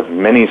one of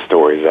many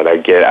stories that I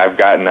get. I've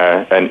gotten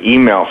an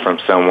email from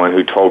someone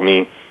who told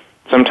me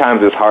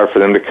sometimes it's hard for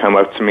them to come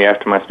up to me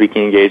after my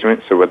speaking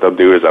engagement, so what they'll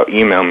do is they'll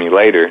email me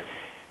later,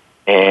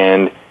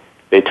 and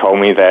they told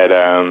me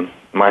that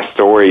my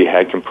story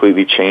had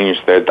completely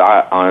changed their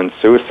thought on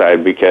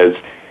suicide, because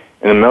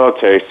in the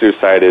military,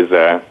 suicide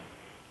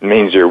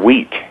means you're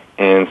weak.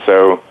 And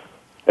so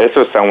this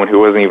was someone who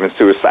wasn't even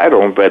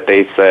suicidal, but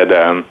they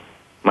said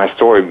my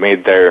story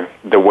made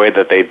the way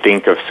that they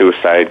think of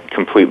suicide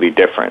completely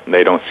different.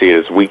 They don't see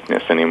it as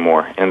weakness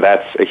anymore. And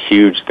that's a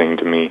huge thing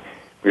to me,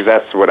 because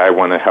that's what I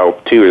want to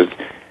help too, is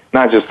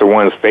not just the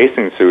ones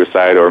facing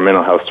suicide or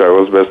mental health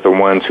struggles, but it's the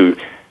ones who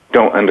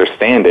don't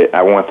understand it.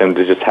 I want them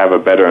to just have a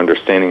better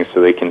understanding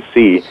so they can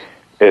see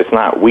it's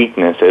not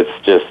weakness,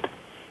 it's just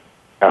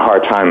a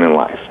hard time in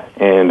life.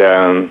 And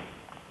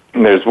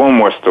there's one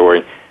more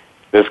story.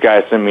 This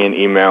guy sent me an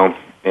email,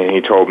 and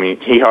he told me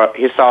he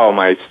saw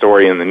my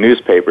story in the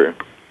newspaper,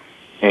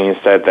 and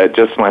he said that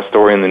just my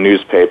story in the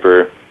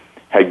newspaper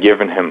had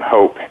given him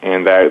hope,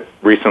 and that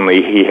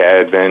recently he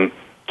had been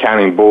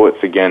counting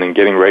bullets again and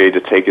getting ready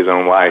to take his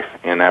own life.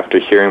 And after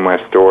hearing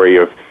my story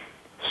of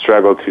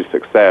struggle to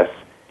success,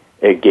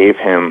 it gave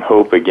him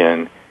hope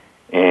again,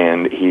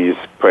 and he's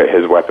put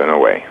his weapon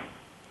away.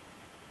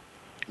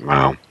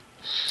 Wow.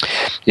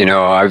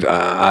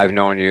 I've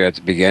known you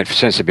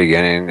since the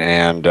beginning,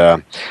 and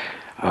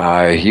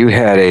you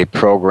had a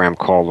program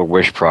called the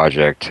Wish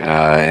Project,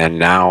 and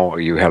now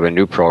you have a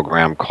new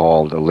program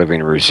called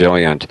Living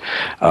Resilient.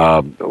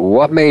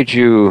 What made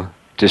you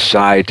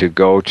decide to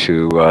go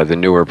to the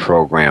newer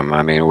program?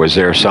 I mean, was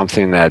there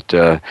something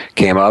that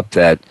came up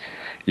that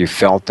you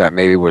felt that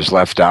maybe was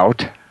left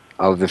out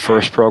of the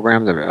first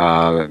program,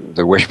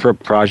 the Wish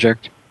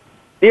Project?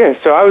 Yeah,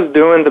 so I was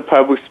doing the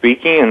public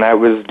speaking, and I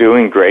was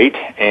doing great,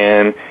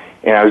 and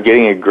I was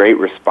getting a great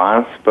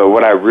response. But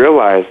what I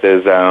realized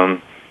is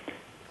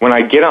when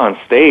I get on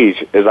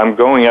stage is I'm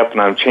going up and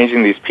I'm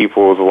changing these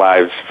people's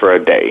lives for a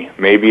day,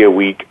 maybe a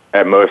week,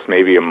 at most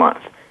maybe a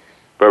month.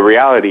 But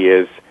reality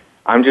is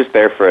I'm just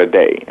there for a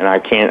day, and I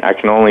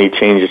can only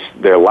change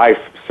their life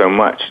so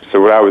much.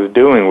 So what I was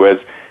doing was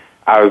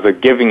I was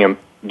giving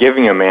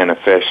a man a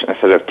fish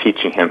instead of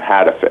teaching him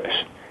how to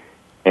fish.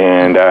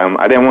 And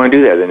I didn't want to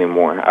do that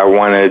anymore.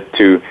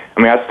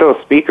 I still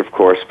speak, of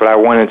course, but I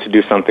wanted to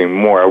do something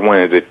more. I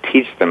wanted to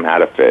teach them how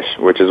to fish,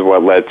 which is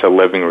what led to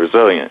Living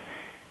Resilient.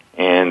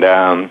 And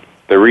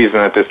the reason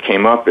that this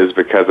came up is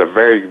because a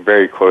very,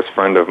 very close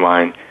friend of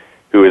mine,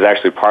 who is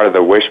actually part of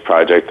the Wish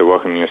Project, the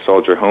Welcome Your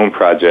Soldier Home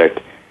Project,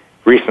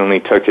 recently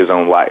took his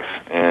own life.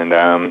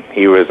 And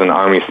he was an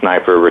Army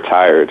sniper,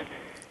 retired.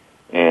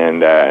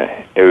 And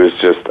it was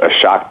just a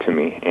shock to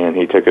me. And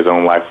he took his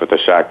own life with a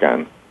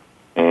shotgun.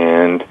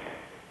 And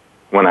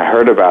when I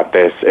heard about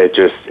this,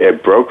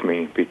 it broke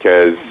me,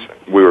 because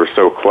we were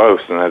so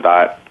close. And I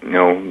thought,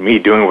 me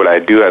doing what I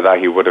do, I thought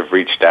he would have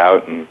reached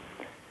out. And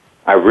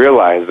I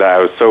realized that I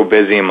was so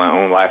busy in my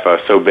own life. I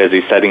was so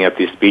busy setting up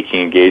these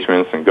speaking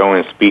engagements and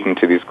going and speaking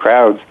to these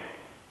crowds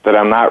that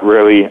I'm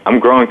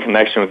growing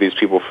connection with these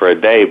people for a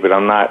day, but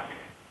I'm not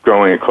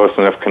growing a close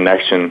enough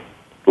connection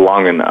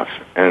long enough.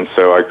 And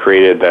so I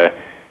created the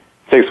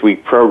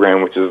 6-week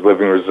program, which is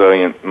Living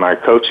Resilient, my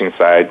coaching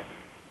side.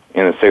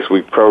 And the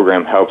 6-week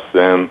program helps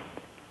them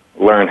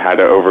learn how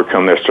to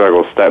overcome their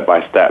struggles step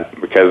by step.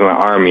 Because in the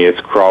Army, it's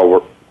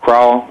crawl,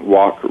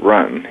 walk,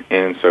 run.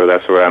 And so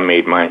that's what I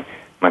made my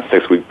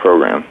 6-week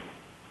program.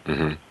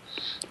 Mm-hmm.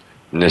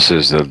 And this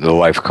is the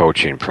life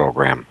coaching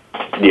program.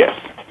 Yes.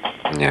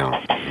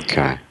 Yeah.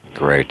 Okay.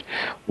 Great.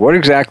 What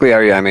exactly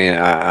are you? I mean,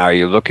 are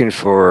you looking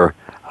for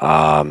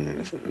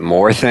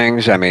more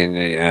things? I mean,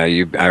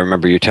 I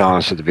remember you telling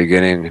us at the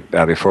beginning,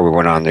 before we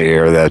went on the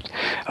air, that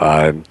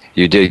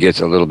you did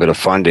get a little bit of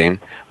funding,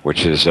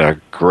 which is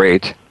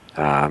great,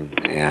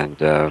 and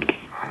that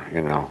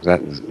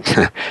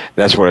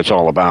that's what it's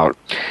all about.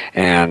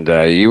 And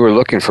you were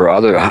looking for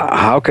other.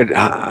 How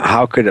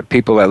could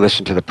people that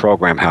listen to the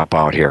program help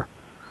out here?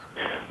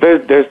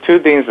 There's two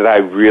things that I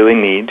really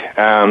need.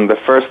 The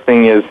first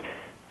thing is,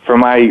 for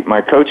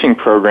my coaching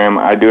program,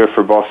 I do it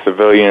for both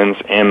civilians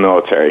and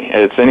military.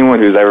 It's anyone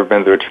who's ever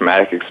been through a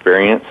traumatic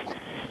experience,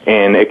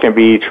 and it can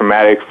be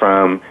traumatic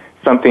from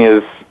something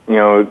as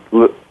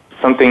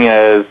something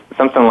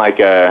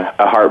like a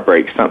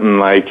heartbreak, something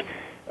like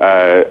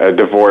a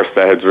divorce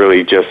that has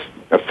really just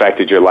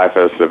affected your life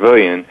as a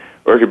civilian,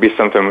 or it could be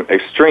something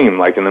extreme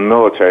like in the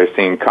military,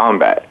 seeing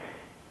combat.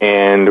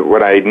 And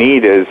what I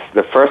need is,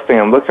 the first thing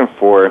I'm looking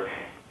for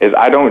is,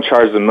 I don't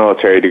charge the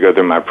military to go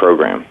through my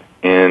program.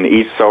 And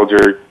each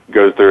soldier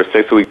goes through a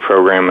 6-week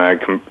program. I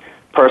can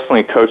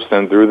personally coach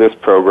them through this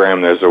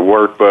program. There's a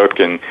workbook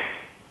and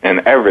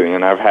everything,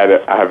 and I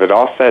have it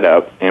all set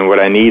up. And what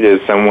I need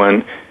is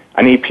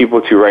I need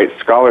people to write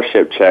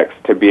scholarship checks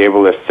to be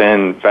able to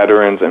send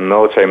veterans and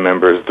military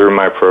members through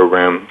my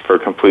program for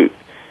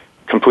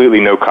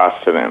completely no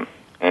cost to them.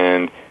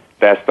 And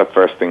that's the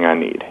first thing I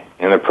need.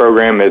 And the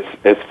program, it's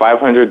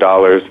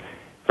 $500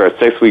 for a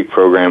 6-week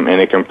program,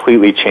 and it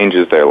completely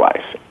changes their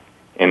life.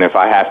 And if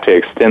I have to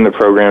extend the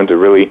program to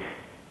really,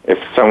 if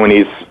someone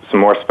needs some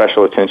more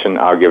special attention,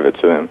 I'll give it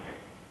to them.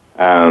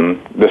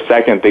 The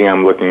second thing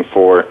I'm looking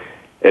for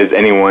is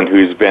anyone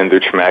who's been through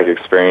traumatic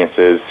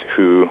experiences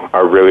who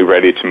are really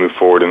ready to move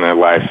forward in their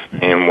life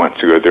and want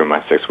to go through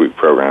my 6-week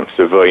program,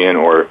 civilian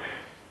or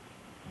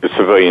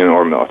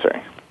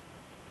military.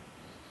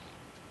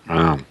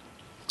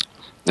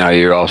 Now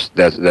you're also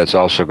that's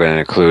also going to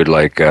include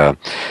like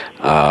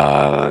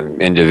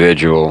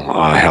individual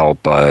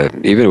help,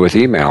 even with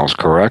emails,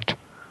 correct?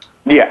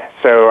 Yeah.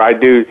 So I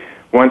do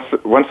once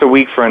a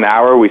week for an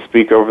hour. We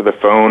speak over the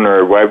phone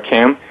or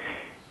webcam,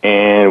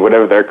 and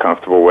whatever they're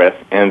comfortable with.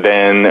 And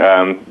then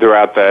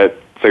throughout that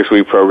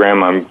 6-week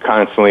program, I'm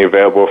constantly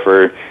available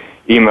for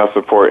email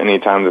support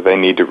anytime that they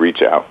need to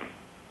reach out.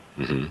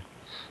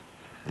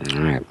 Mm-hmm.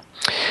 All right.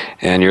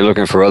 And you're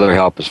looking for other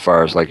help as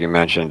far as, like you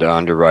mentioned,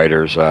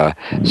 underwriters,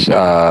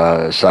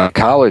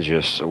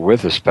 psychologists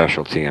with a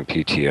specialty in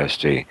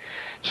PTSD.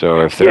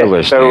 So if they're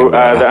listening... So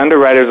the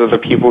underwriters are the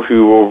people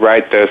who will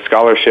write the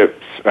scholarships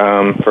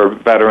for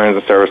veterans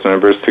and service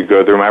members to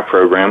go through my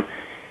program.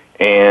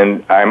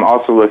 And I'm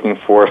also looking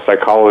for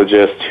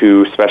psychologists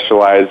who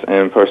specialize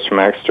in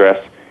post-traumatic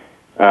stress,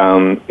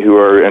 who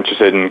are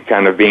interested in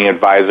kind of being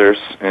advisors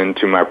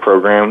into my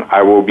program.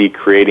 I will be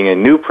creating a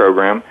new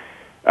program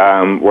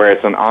where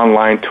it's an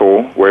online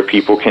tool where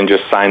people can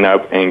just sign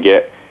up and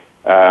get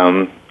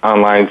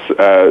online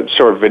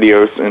short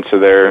videos into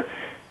their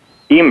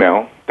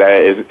email.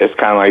 That is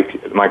kind of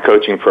like my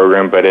coaching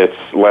program, but it's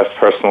less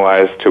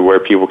personalized, to where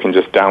people can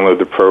just download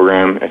the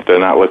program if they're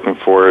not looking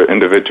for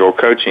individual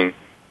coaching,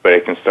 but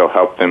it can still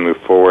help them move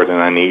forward. And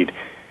I need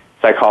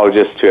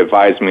psychologists to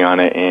advise me on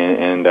it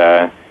and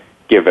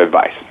give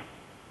advice.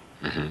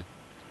 Mm-hmm.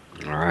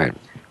 All right.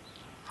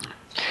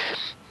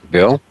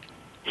 Bill?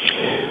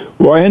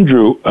 Well,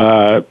 Andrew,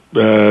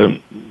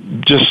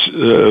 just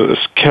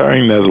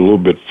carrying that a little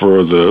bit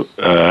further,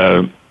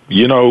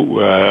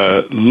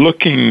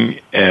 looking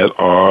at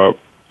our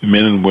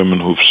men and women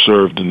who've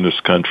served in this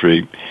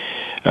country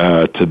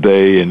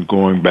today, and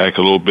going back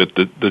a little bit,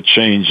 the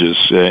changes,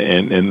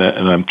 and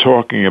I'm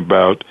talking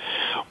about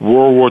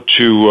World War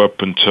II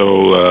up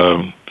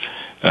until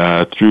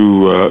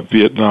through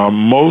Vietnam.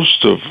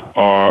 Most of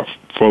our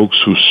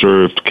folks who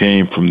served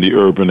came from the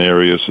urban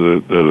areas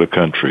of the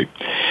country.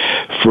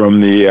 From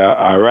the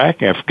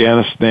Iraq,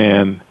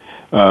 Afghanistan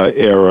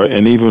era,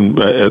 and even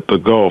at the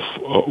Gulf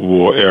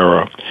War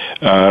era,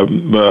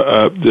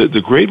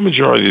 the great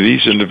majority of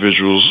these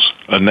individuals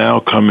are now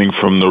coming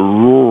from the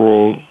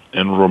rural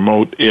and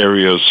remote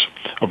areas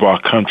of our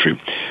country.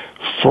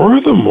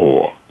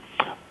 Furthermore,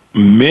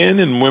 men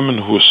and women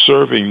who are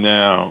serving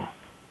now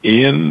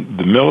in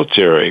the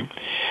military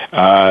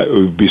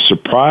would be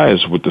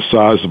surprised with the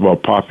size of our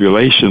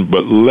population,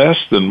 but less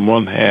than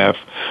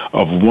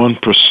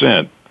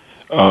 0.5%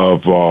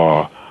 of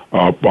our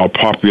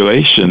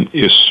population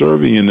is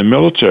serving in the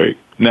military.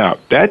 Now,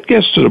 that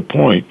gets to the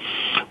point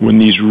when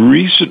these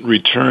recent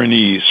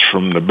returnees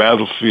from the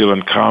battlefield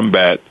and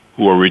combat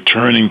who are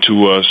returning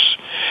to us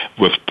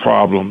with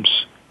problems,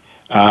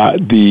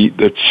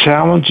 the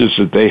challenges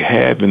that they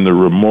have in the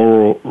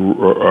rural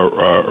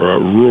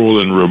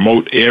and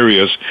remote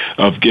areas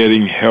of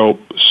getting help,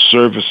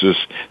 services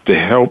to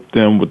help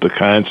them with the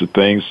kinds of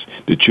things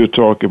that you're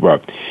talking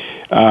about.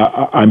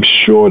 I'm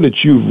sure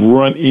that you've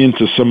run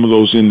into some of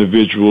those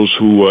individuals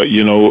who are,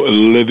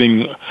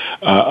 living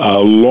a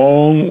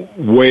long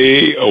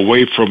way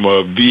away from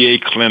a VA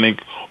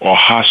clinic or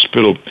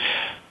hospital.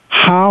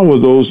 How are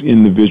those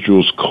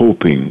individuals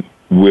coping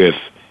with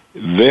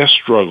their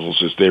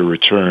struggles as they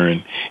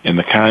return and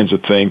the kinds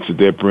of things that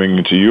they're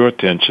bringing to your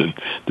attention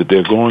that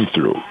they're going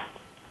through?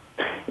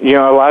 You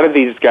know, a lot of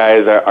these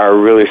guys are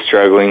really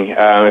struggling.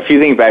 If you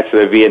think back to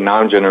the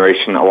Vietnam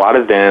generation, a lot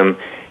of them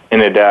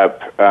ended up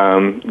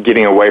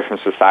getting away from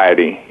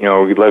society, you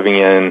know, living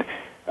in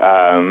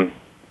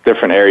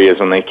different areas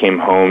when they came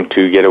home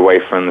to get away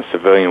from the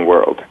civilian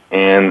world.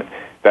 And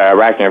the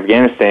Iraq and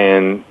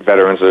Afghanistan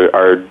veterans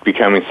are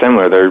becoming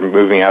similar. They're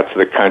moving out to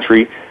the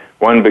country,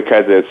 one,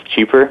 because it's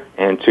cheaper,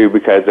 and two,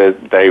 because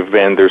they've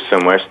been through so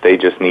much, they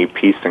just need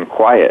peace and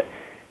quiet.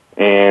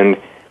 And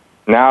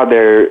now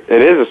it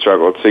is a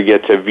struggle to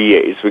get to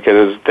VAs,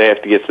 because they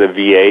have to get to the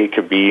VA. It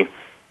could be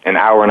an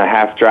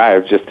hour-and-a-half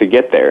drive just to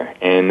get there.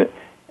 And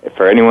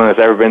for anyone that's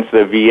ever been to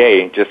the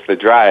VA, just the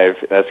drive,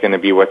 that's going to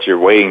be what your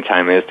waiting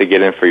time is to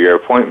get in for your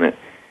appointment.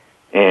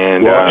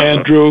 And well,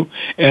 Andrew,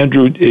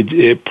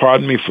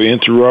 pardon me for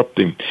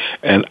interrupting.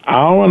 An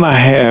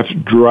hour-and-a-half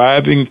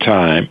driving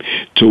time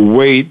to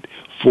wait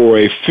for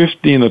a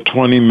 15 or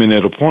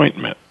 20-minute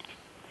appointment.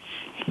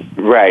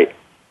 Right.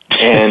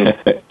 And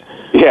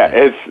yeah,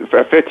 it's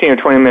a 15 or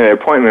 20-minute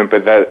appointment,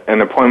 but an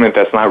appointment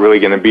that's not really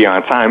going to be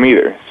on time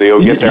either. So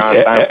you'll get there on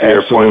time for your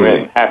appointment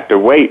and have to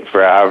wait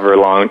for however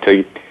long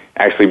to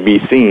actually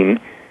be seen,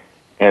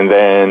 and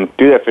then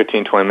do that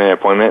 15, 20-minute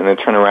appointment, and then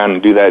turn around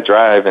and do that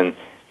drive. And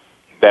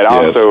that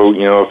also,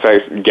 you know,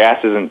 affects,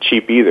 gas isn't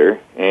cheap either.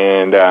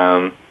 And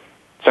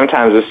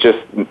sometimes it's just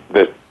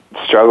the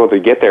struggle to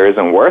get there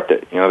isn't worth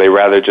it. You know, they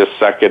rather just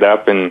suck it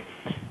up and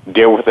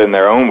deal with it in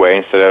their own way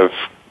instead of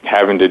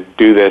having to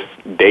do this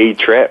day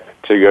trip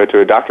to go to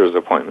a doctor's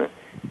appointment.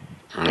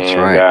 That's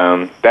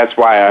right. That's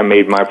why I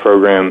made my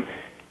program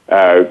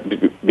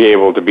be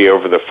able to be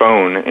over the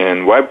phone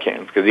and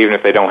webcams, because even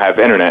if they don't have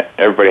internet,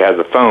 everybody has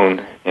a phone,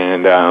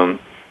 and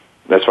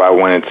that's why I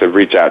wanted to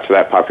reach out to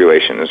that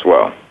population as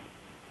well.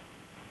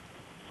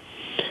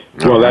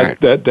 Well,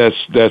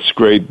 that's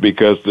great,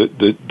 because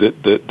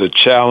the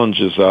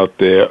challenges out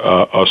there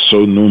are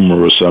so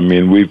numerous. I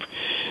mean,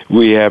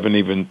 we haven't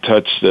even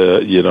touched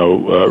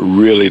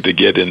really to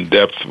get in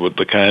depth with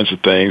the kinds of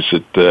things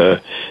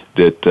that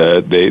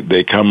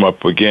they come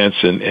up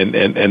against,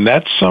 and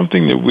that's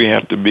something that we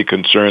have to be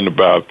concerned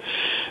about,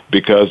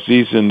 because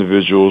these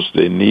individuals,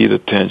 they need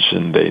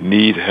attention, they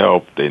need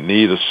help, they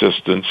need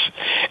assistance,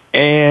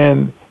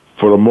 and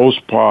for the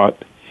most part,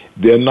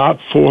 they're not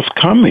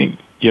forthcoming,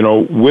 you know,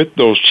 with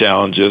those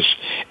challenges,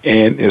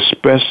 and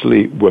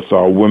especially with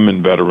our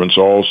women veterans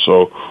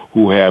also,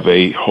 who have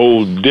a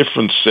whole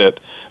different set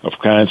of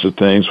kinds of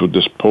things with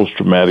this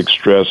post-traumatic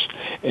stress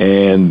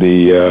and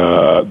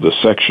the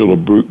sexual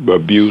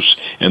abuse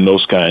and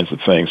those kinds of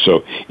things.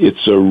 So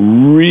it's a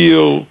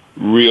real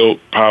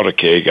powder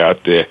keg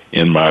out there,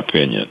 in my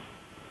opinion.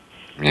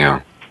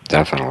 Yeah,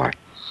 definitely.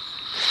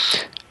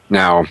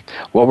 Now,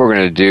 what we're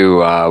going to do,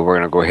 we're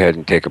going to go ahead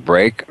and take a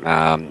break,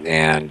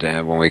 and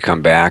when we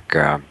come back,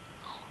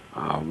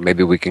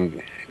 maybe we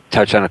can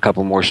touch on a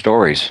couple more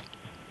stories.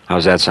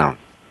 How's that sound?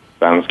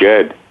 Sounds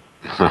good.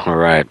 All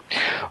right.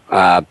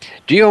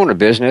 Do you own a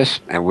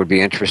business and would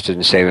be interested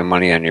in saving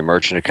money on your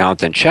merchant account?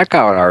 Then check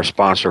out our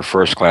sponsor,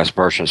 First Class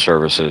Merchant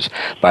Services.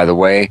 By the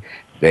way,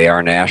 they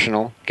are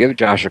national. Give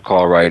Josh a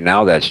call right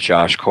now. That's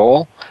Josh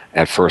Cole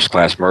at First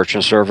Class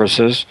Merchant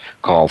Services.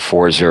 Call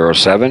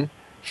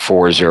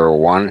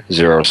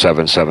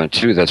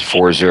 407-401-0772. That's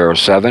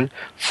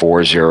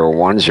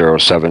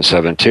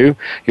 407-401-0772.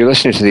 You're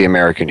listening to the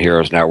American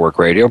Heroes Network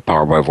Radio,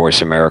 powered by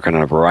Voice America on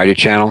a Variety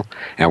Channel,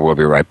 and we'll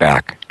be right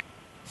back.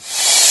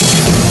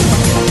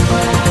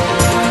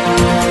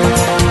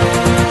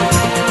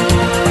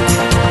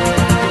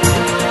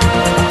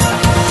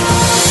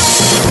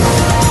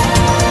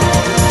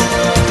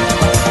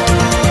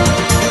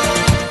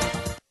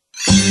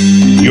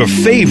 Your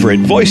favorite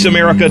Voice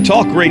America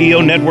Talk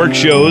Radio Network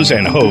shows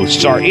and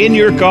hosts are in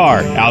your car,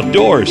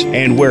 outdoors,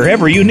 and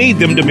wherever you need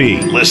them to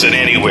be. Listen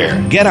anywhere.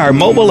 Get our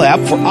mobile app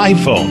for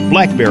iPhone,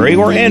 BlackBerry,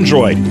 or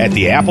Android at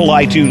the Apple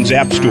iTunes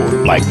App Store,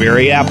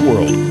 BlackBerry App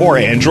World, or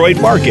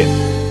Android Market.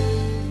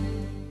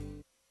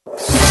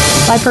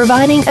 By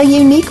providing a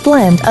unique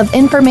blend of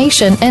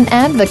information and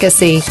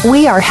advocacy,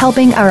 we are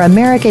helping our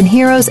American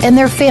heroes and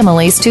their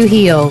families to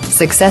heal,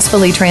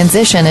 successfully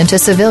transition into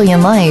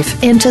civilian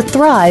life, and to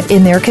thrive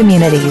in their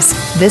communities.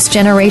 This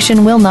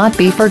generation will not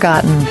be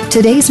forgotten.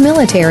 Today's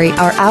military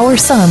are our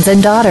sons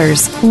and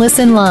daughters.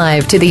 Listen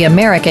live to the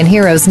American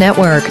Heroes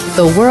Network,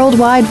 the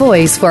worldwide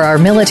voice for our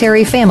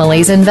military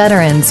families and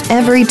veterans,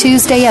 every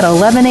Tuesday at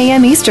 11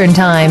 a.m. Eastern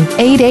Time,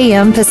 8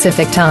 a.m.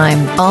 Pacific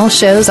Time. All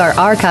shows are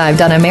archived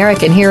on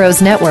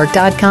AmericanHeroesNetwork.com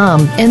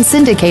and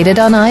syndicated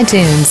on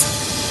iTunes.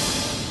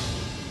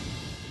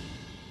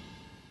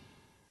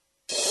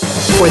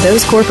 For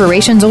those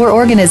corporations or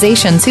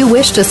organizations who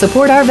wish to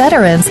support our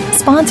veterans,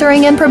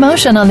 sponsoring and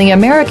promotion on the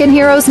American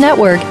Heroes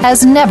Network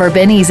has never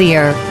been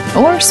easier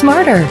or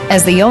smarter.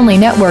 As the only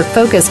network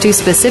focused to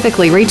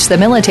specifically reach the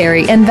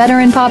military and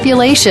veteran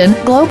population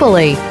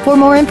globally. For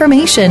more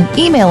information,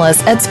 email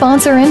us at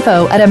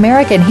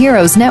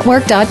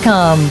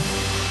sponsorinfo@AmericanHeroesNetwork.com.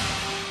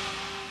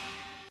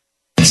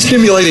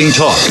 Stimulating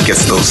talk. It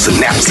gets those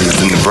synapses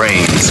in the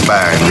brain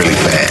firing really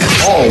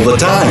fast. All the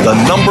time. The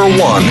number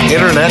one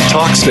Internet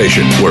talk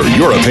station where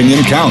your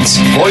opinion counts.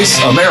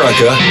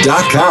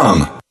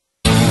 VoiceAmerica.com.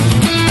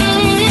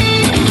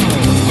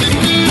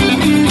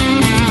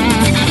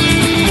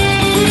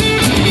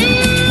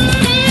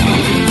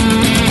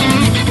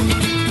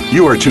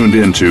 You are tuned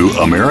in to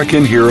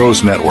American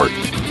Heroes Network.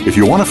 If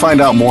you want to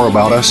find out more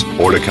about us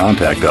or to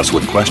contact us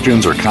with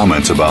questions or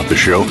comments about the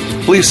show,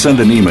 please send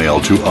an email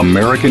to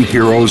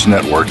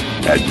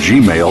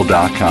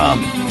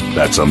AmericanHeroesNetwork@gmail.com.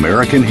 That's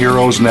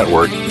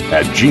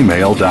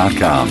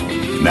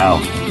AmericanHeroesNetwork@gmail.com. Now,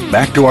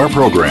 back to our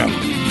program.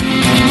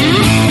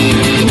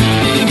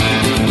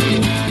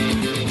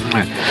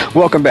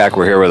 Welcome back.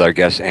 We're here with our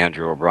guest,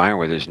 Andrew O'Brien,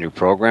 with his new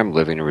program,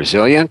 Living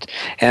Resilient.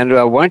 And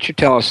why don't you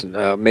tell us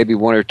maybe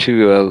one or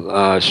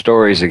two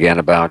stories again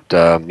about,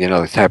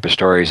 the type of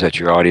stories that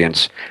your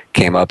audience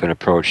came up and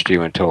approached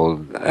you and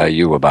told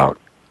you about?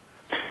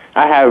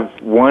 I have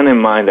one in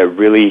mind that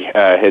really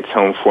hits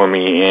home for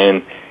me.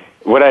 And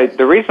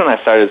the reason I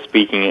started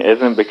speaking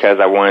isn't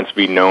because I wanted to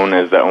be known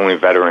as the only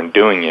veteran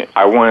doing it.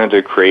 I wanted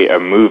to create a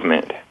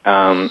movement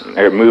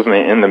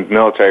in the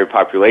military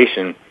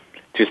population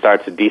to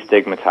start to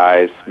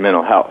destigmatize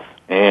mental health.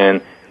 And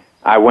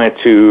I went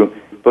to,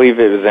 I believe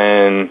it was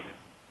in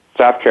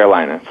South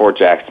Carolina, Fort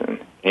Jackson,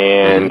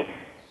 and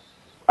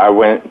I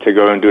went to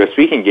go and do a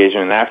speaking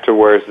engagement, and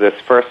afterwards this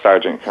first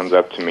sergeant comes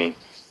up to me,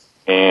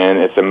 and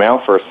it's a male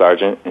first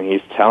sergeant, and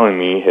he's telling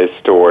me his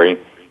story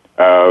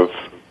of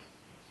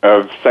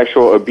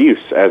sexual abuse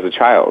as a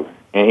child.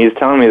 And he's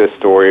telling me this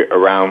story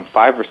around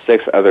 5 or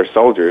 6 other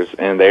soldiers,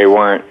 and they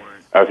weren't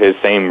of his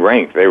same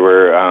rank. They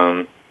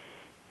were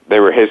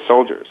his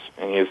soldiers,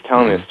 and he was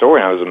telling me the story,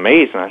 and I was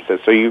amazed, and I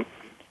said, so you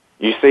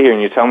sit here and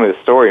you tell me the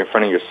story in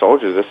front of your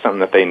soldiers, is this something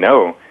that they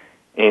know?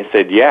 And he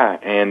said, yeah,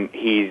 and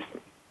he's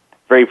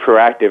very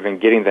proactive in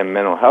getting them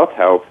mental health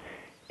help,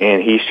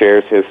 and he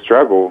shares his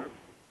struggle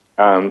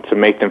to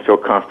make them feel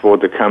comfortable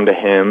to come to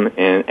him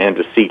and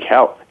to seek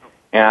help.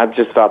 And I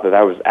just thought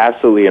that was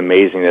absolutely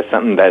amazing, that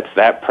something that's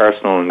that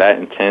personal and that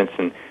intense,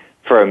 and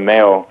for a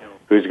male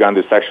who's gone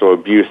through sexual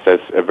abuse,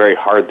 that's a very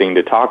hard thing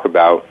to talk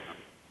about.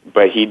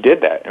 But he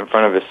did that in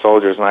front of his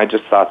soldiers, and I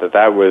just thought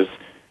that was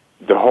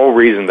the whole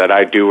reason that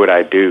I do what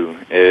I do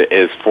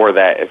is for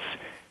that. It's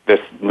this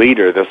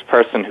leader, this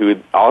person who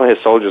all his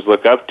soldiers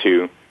look up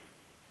to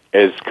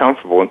is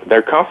comfortable.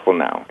 They're comfortable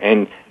now.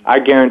 And I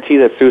guarantee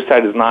that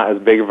suicide is not as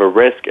big of a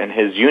risk in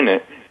his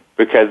unit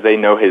because they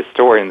know his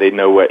story and they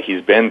know what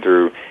he's been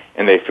through,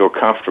 and they feel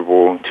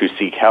comfortable to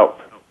seek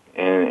help.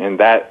 And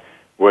that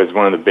was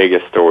one of the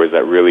biggest stories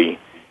that really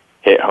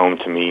hit home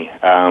to me.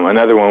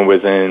 Another one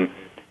was in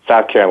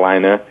South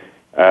Carolina.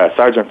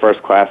 Sergeant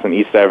First Class in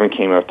E7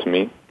 came up to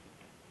me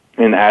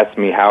and asked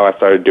me how I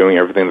started doing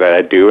everything that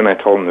I do, and I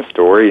told him the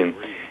story, and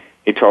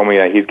he told me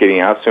that he's getting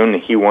out soon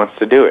and he wants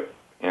to do it.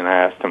 And I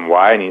asked him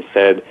why, and he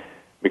said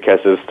because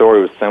his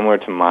story was similar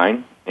to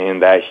mine and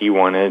that he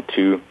wanted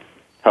to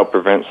help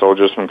prevent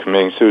soldiers from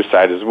committing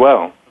suicide as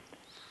well.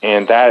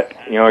 And that,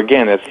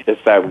 again,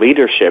 it's that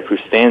leadership who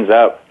stands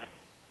up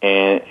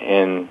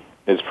and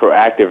is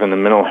proactive in the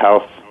mental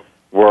health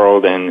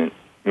world and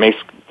makes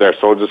their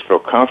soldiers feel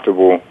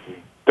comfortable.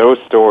 Those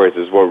stories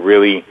is what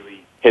really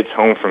hits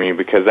home for me,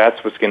 because that's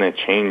what's going to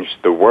change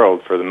the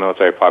world for the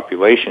military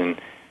population.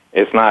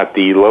 It's not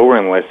the lower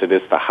enlisted,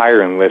 it's the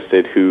higher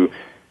enlisted who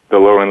the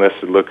lower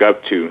enlisted look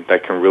up to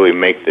that can really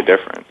make the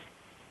difference.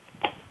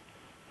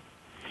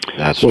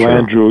 That's true.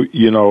 Andrew,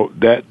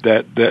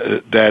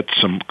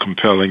 that's some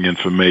compelling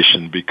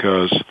information,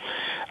 because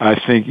I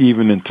think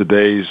even in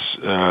today's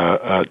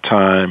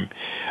time,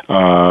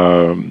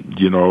 our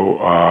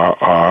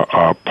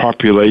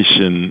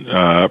population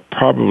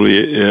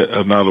probably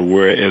not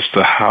aware as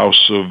to how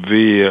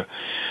severe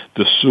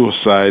the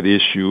suicide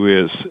issue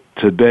is.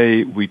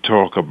 Today, we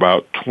talk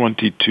about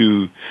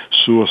 22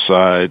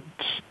 suicides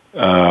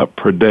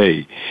per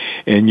day.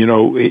 And,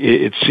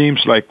 it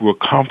seems like we're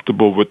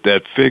comfortable with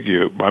that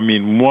figure. I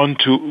mean, one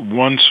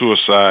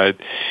suicide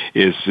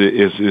is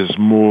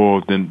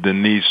more than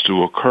needs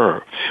to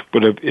occur.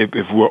 But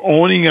if we're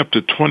owning up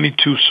to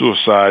 22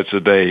 suicides a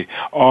day,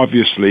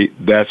 obviously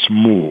that's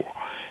more.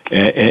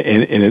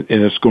 And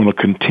it's going to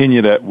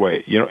continue that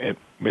way.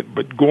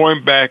 But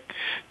going back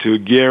to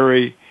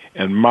Gary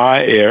and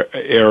my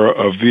era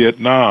of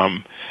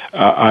Vietnam,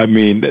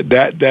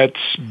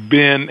 that's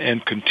been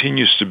and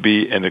continues to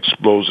be an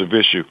explosive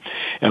issue.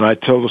 And I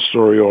tell the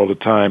story all the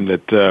time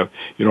that,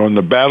 on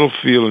the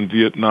battlefield in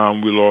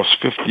Vietnam, we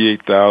lost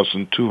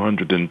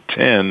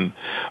 58,210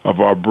 of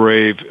our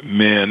brave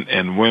men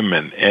and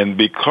women. And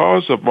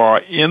because of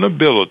our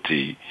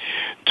inability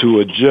to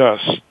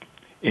adjust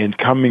in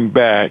coming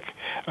back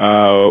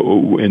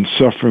and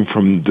suffering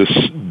from this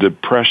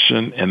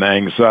depression and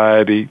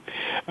anxiety,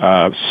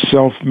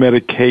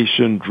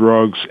 self-medication,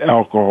 drugs,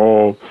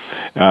 alcohol,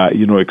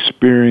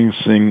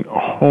 experiencing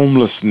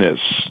homelessness,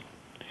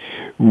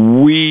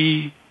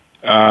 we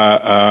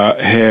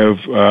have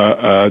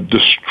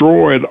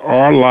destroyed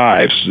our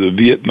lives, the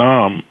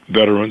Vietnam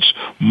veterans,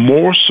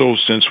 more so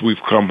since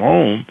we've come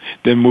home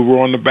than we were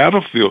on the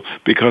battlefield,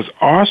 because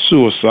our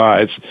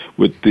suicides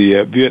with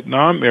the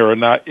Vietnam era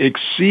now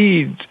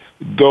exceed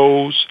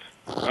those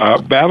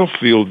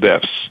battlefield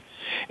deaths.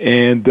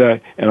 And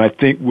I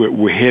think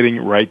we're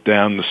heading right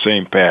down the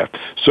same path.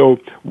 So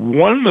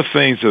one of the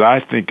things that I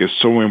think is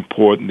so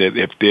important, that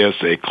if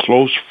there's a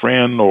close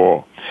friend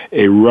or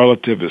a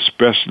relative,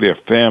 especially a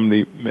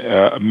family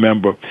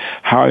member,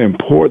 how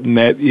important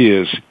that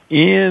is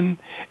in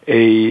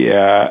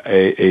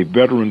a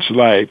veteran's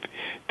life,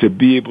 to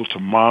be able to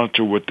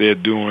monitor what they're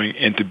doing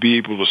and to be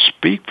able to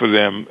speak for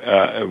them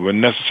when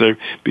necessary,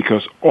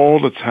 because all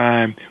the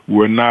time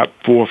we're not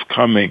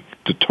forthcoming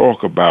to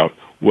talk about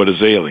what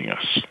is ailing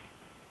us.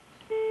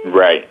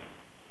 Right.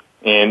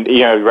 And,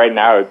 right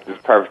now it's the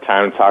perfect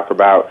time to talk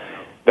about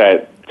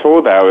that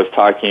tool that I was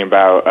talking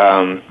about.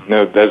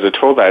 There's a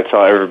tool that I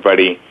tell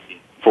everybody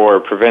for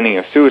preventing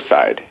a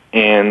suicide.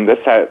 And this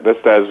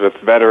does with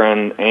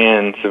veteran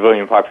and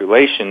civilian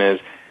population is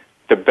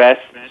the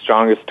best,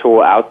 strongest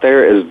tool out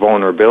there is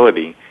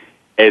vulnerability.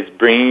 It's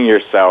bringing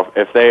yourself,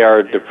 if they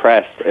are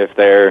depressed, if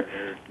they're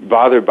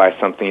bothered by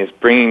something, it's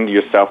bringing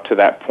yourself to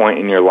that point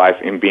in your life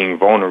and being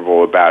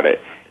vulnerable about it.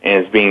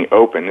 And it's being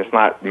open. It's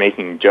not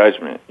making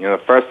judgment.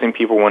 The first thing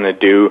people want to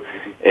do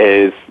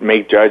is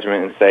make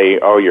judgment and say,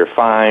 oh, you're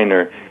fine,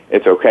 or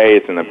it's okay,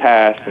 it's in the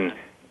past. And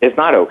it's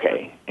not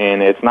okay,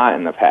 and it's not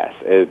in the past.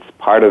 It's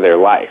part of their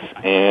life.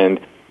 And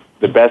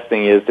the best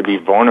thing is to be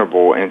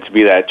vulnerable and to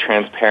be that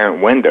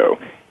transparent window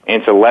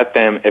and to let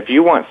them, if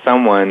you want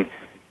someone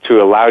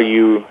to allow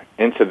you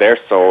into their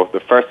soul,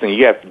 the first thing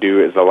you have to do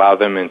is allow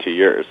them into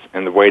yours.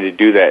 And the way to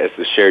do that is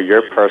to share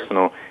your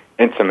personal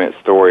intimate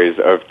stories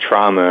of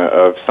trauma,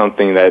 of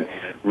something that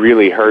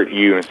really hurt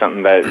you and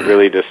something that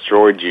really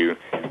destroyed you.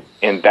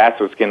 And that's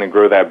what's going to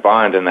grow that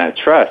bond and that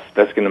trust.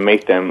 That's going to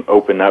make them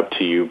open up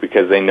to you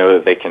because they know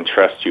that they can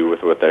trust you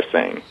with what they're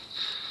saying.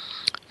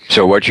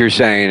 So what you're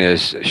saying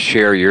is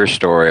share your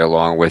story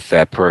along with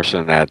that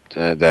person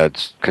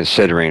that's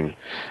considering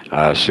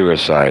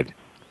suicide.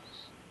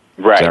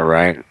 Right. Is that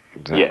right?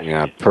 Yes.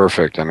 Yeah,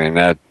 perfect. I mean,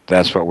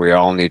 that's what we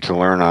all need to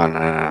learn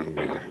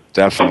on.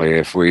 Definitely,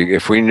 if we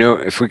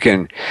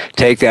can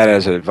take that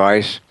as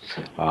advice,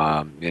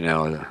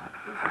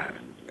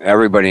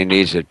 everybody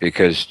needs it,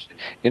 because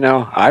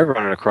I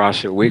run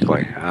across it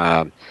weekly,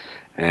 and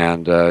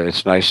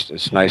it's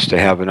nice to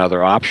have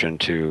another option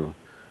to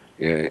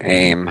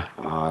aim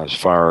as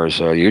far as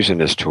using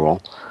this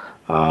tool.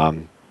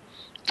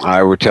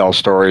 I would tell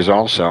stories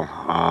also,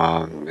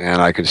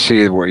 and I could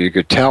see where you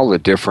could tell the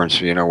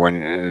difference.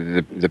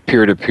 When the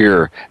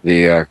peer-to-peer,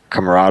 the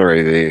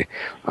camaraderie, the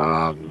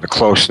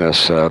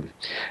closeness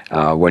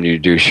when you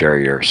do share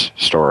your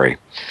story.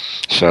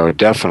 So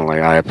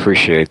definitely, I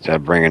appreciate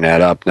bringing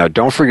that up. Now,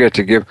 don't forget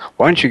to give.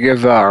 Why don't you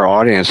give our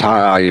audience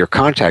your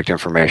contact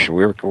information?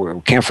 We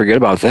can't forget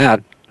about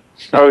that.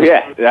 Oh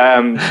yeah,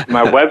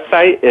 my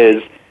website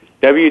is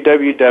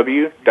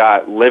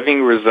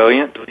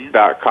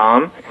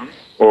www.livingresilient.com.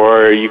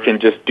 Or you can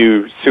just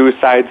do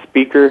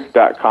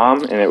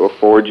suicidespeaker.com, and it will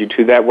forward you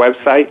to that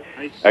website.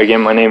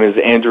 Again, my name is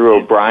Andrew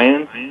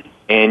O'Brien,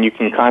 and you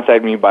can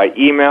contact me by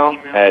email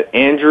at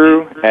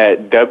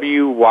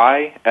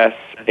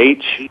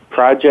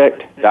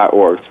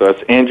andrew@wyshproject.org. So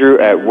that's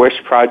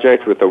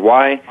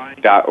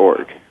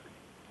andrew@wishproject.org.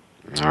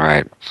 All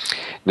right.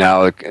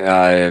 Now,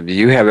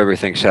 you have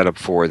everything set up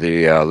for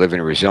the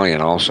Living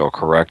Resilient also,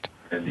 correct?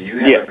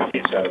 Yes.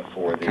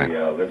 Okay.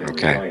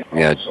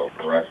 Yeah.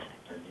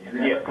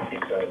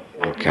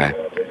 Okay.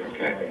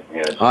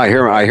 Oh, I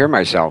hear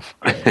myself.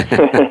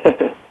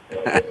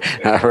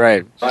 All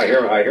right. I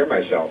hear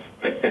myself.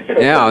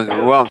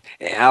 Yeah. Well,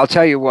 I'll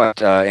tell you what,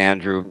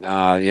 Andrew.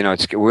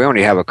 We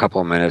only have a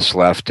couple of minutes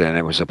left, and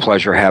it was a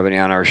pleasure having you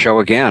on our show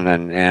again.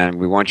 And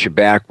we want you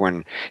back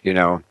when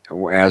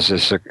as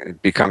this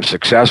becomes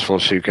successful,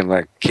 so you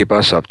can keep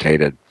us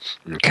updated.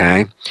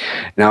 Okay.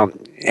 Now,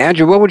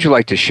 Andrew, what would you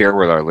like to share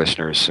with our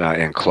listeners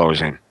in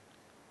closing?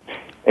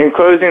 In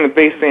closing, the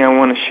basic thing I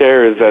want to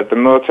share is that the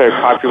military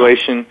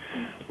population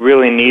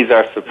really needs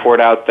our support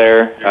out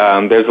there.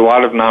 There's a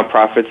lot of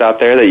nonprofits out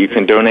there that you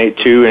can donate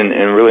to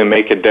and really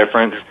make a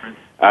difference.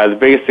 The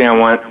biggest thing I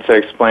want to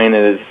explain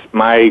is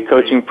my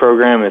coaching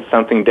program is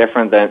something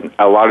different than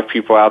a lot of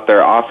people out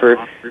there offer.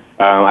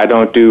 I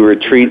don't do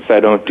retreats. I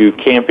don't do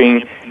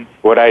camping.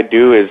 What I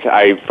do is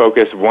I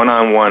focus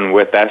one-on-one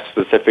with that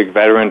specific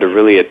veteran to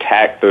really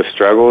attack those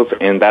struggles,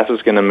 and that's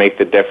what's going to make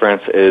the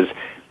difference is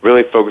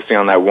really focusing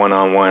on that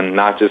one-on-one,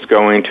 not just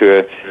going to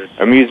an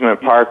amusement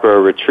park or a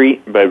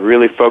retreat, but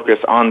really focus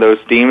on those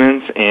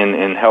demons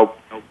and help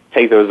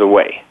take those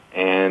away.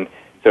 And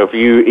so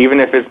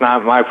even if it's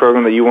not my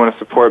program that you want to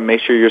support,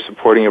 make sure you're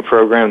supporting a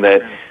program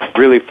that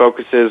really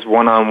focuses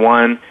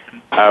one-on-one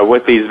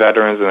with these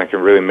veterans and that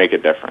can really make a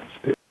difference.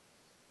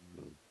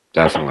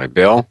 Definitely.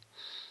 Bill?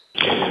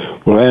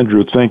 Well,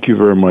 Andrew, thank you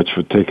very much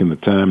for taking the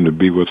time to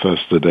be with us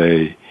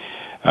today.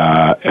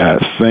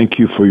 Thank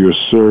you for your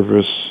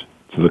service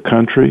to the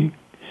country.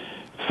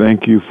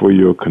 Thank you for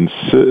your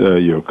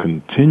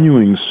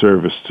continuing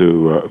service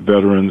to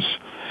veterans,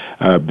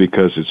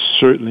 because it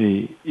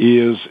certainly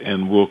is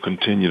and will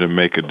continue to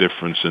make a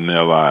difference in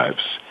their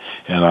lives.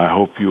 And I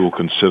hope you will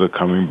consider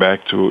coming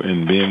back to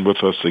and being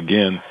with us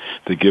again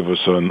to give us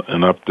an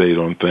update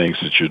on things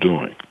that you're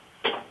doing.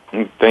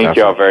 Thank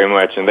you all very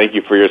much, and thank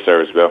you for your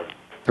service, Bill.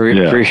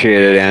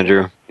 Appreciate it,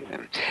 Andrew.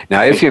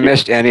 Now, if you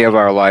missed any of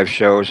our live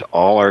shows,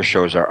 all our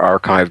shows are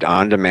archived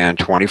on demand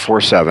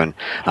 24/7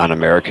 on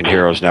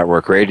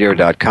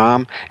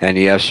AmericanHeroesNetworkRadio.com. And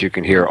yes, you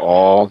can hear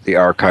all the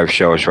archive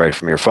shows right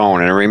from your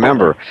phone. And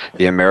remember,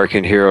 the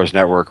American Heroes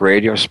Network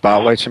Radio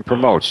spotlights and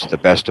promotes the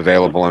best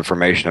available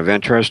information of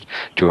interest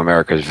to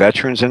America's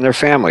veterans and their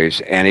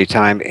families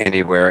anytime,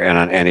 anywhere, and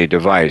on any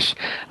device.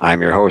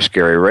 I'm your host,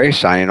 Gary Ray,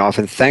 signing off,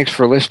 and thanks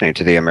for listening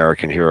to the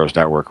American Heroes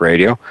Network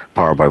Radio,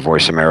 powered by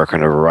Voice America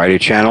on a Variety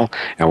Channel,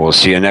 and we'll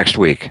see you next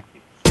week.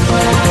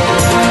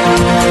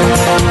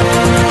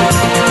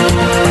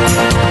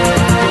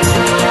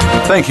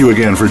 Thank you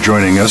again for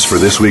joining us for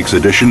this week's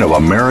edition of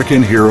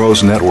American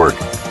Heroes Network.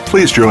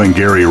 Please join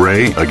Gary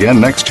Ray again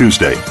next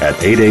Tuesday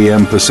at 8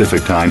 a.m.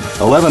 Pacific Time,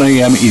 11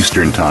 a.m.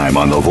 Eastern Time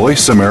on the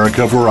Voice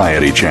America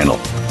Variety Channel.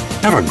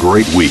 Have a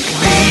great week.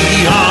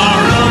 We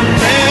are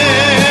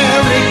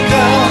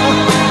America,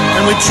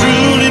 and we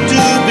truly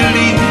do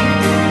believe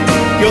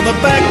you're the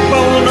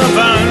backbone of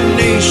our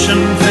nation.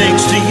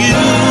 Thanks to you,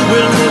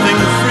 we're living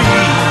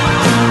free.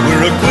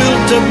 We're a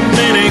quilt of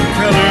many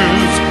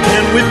colors,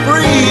 and we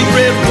breathe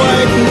red,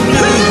 white, and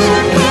blue.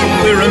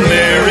 We're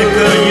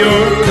America, you're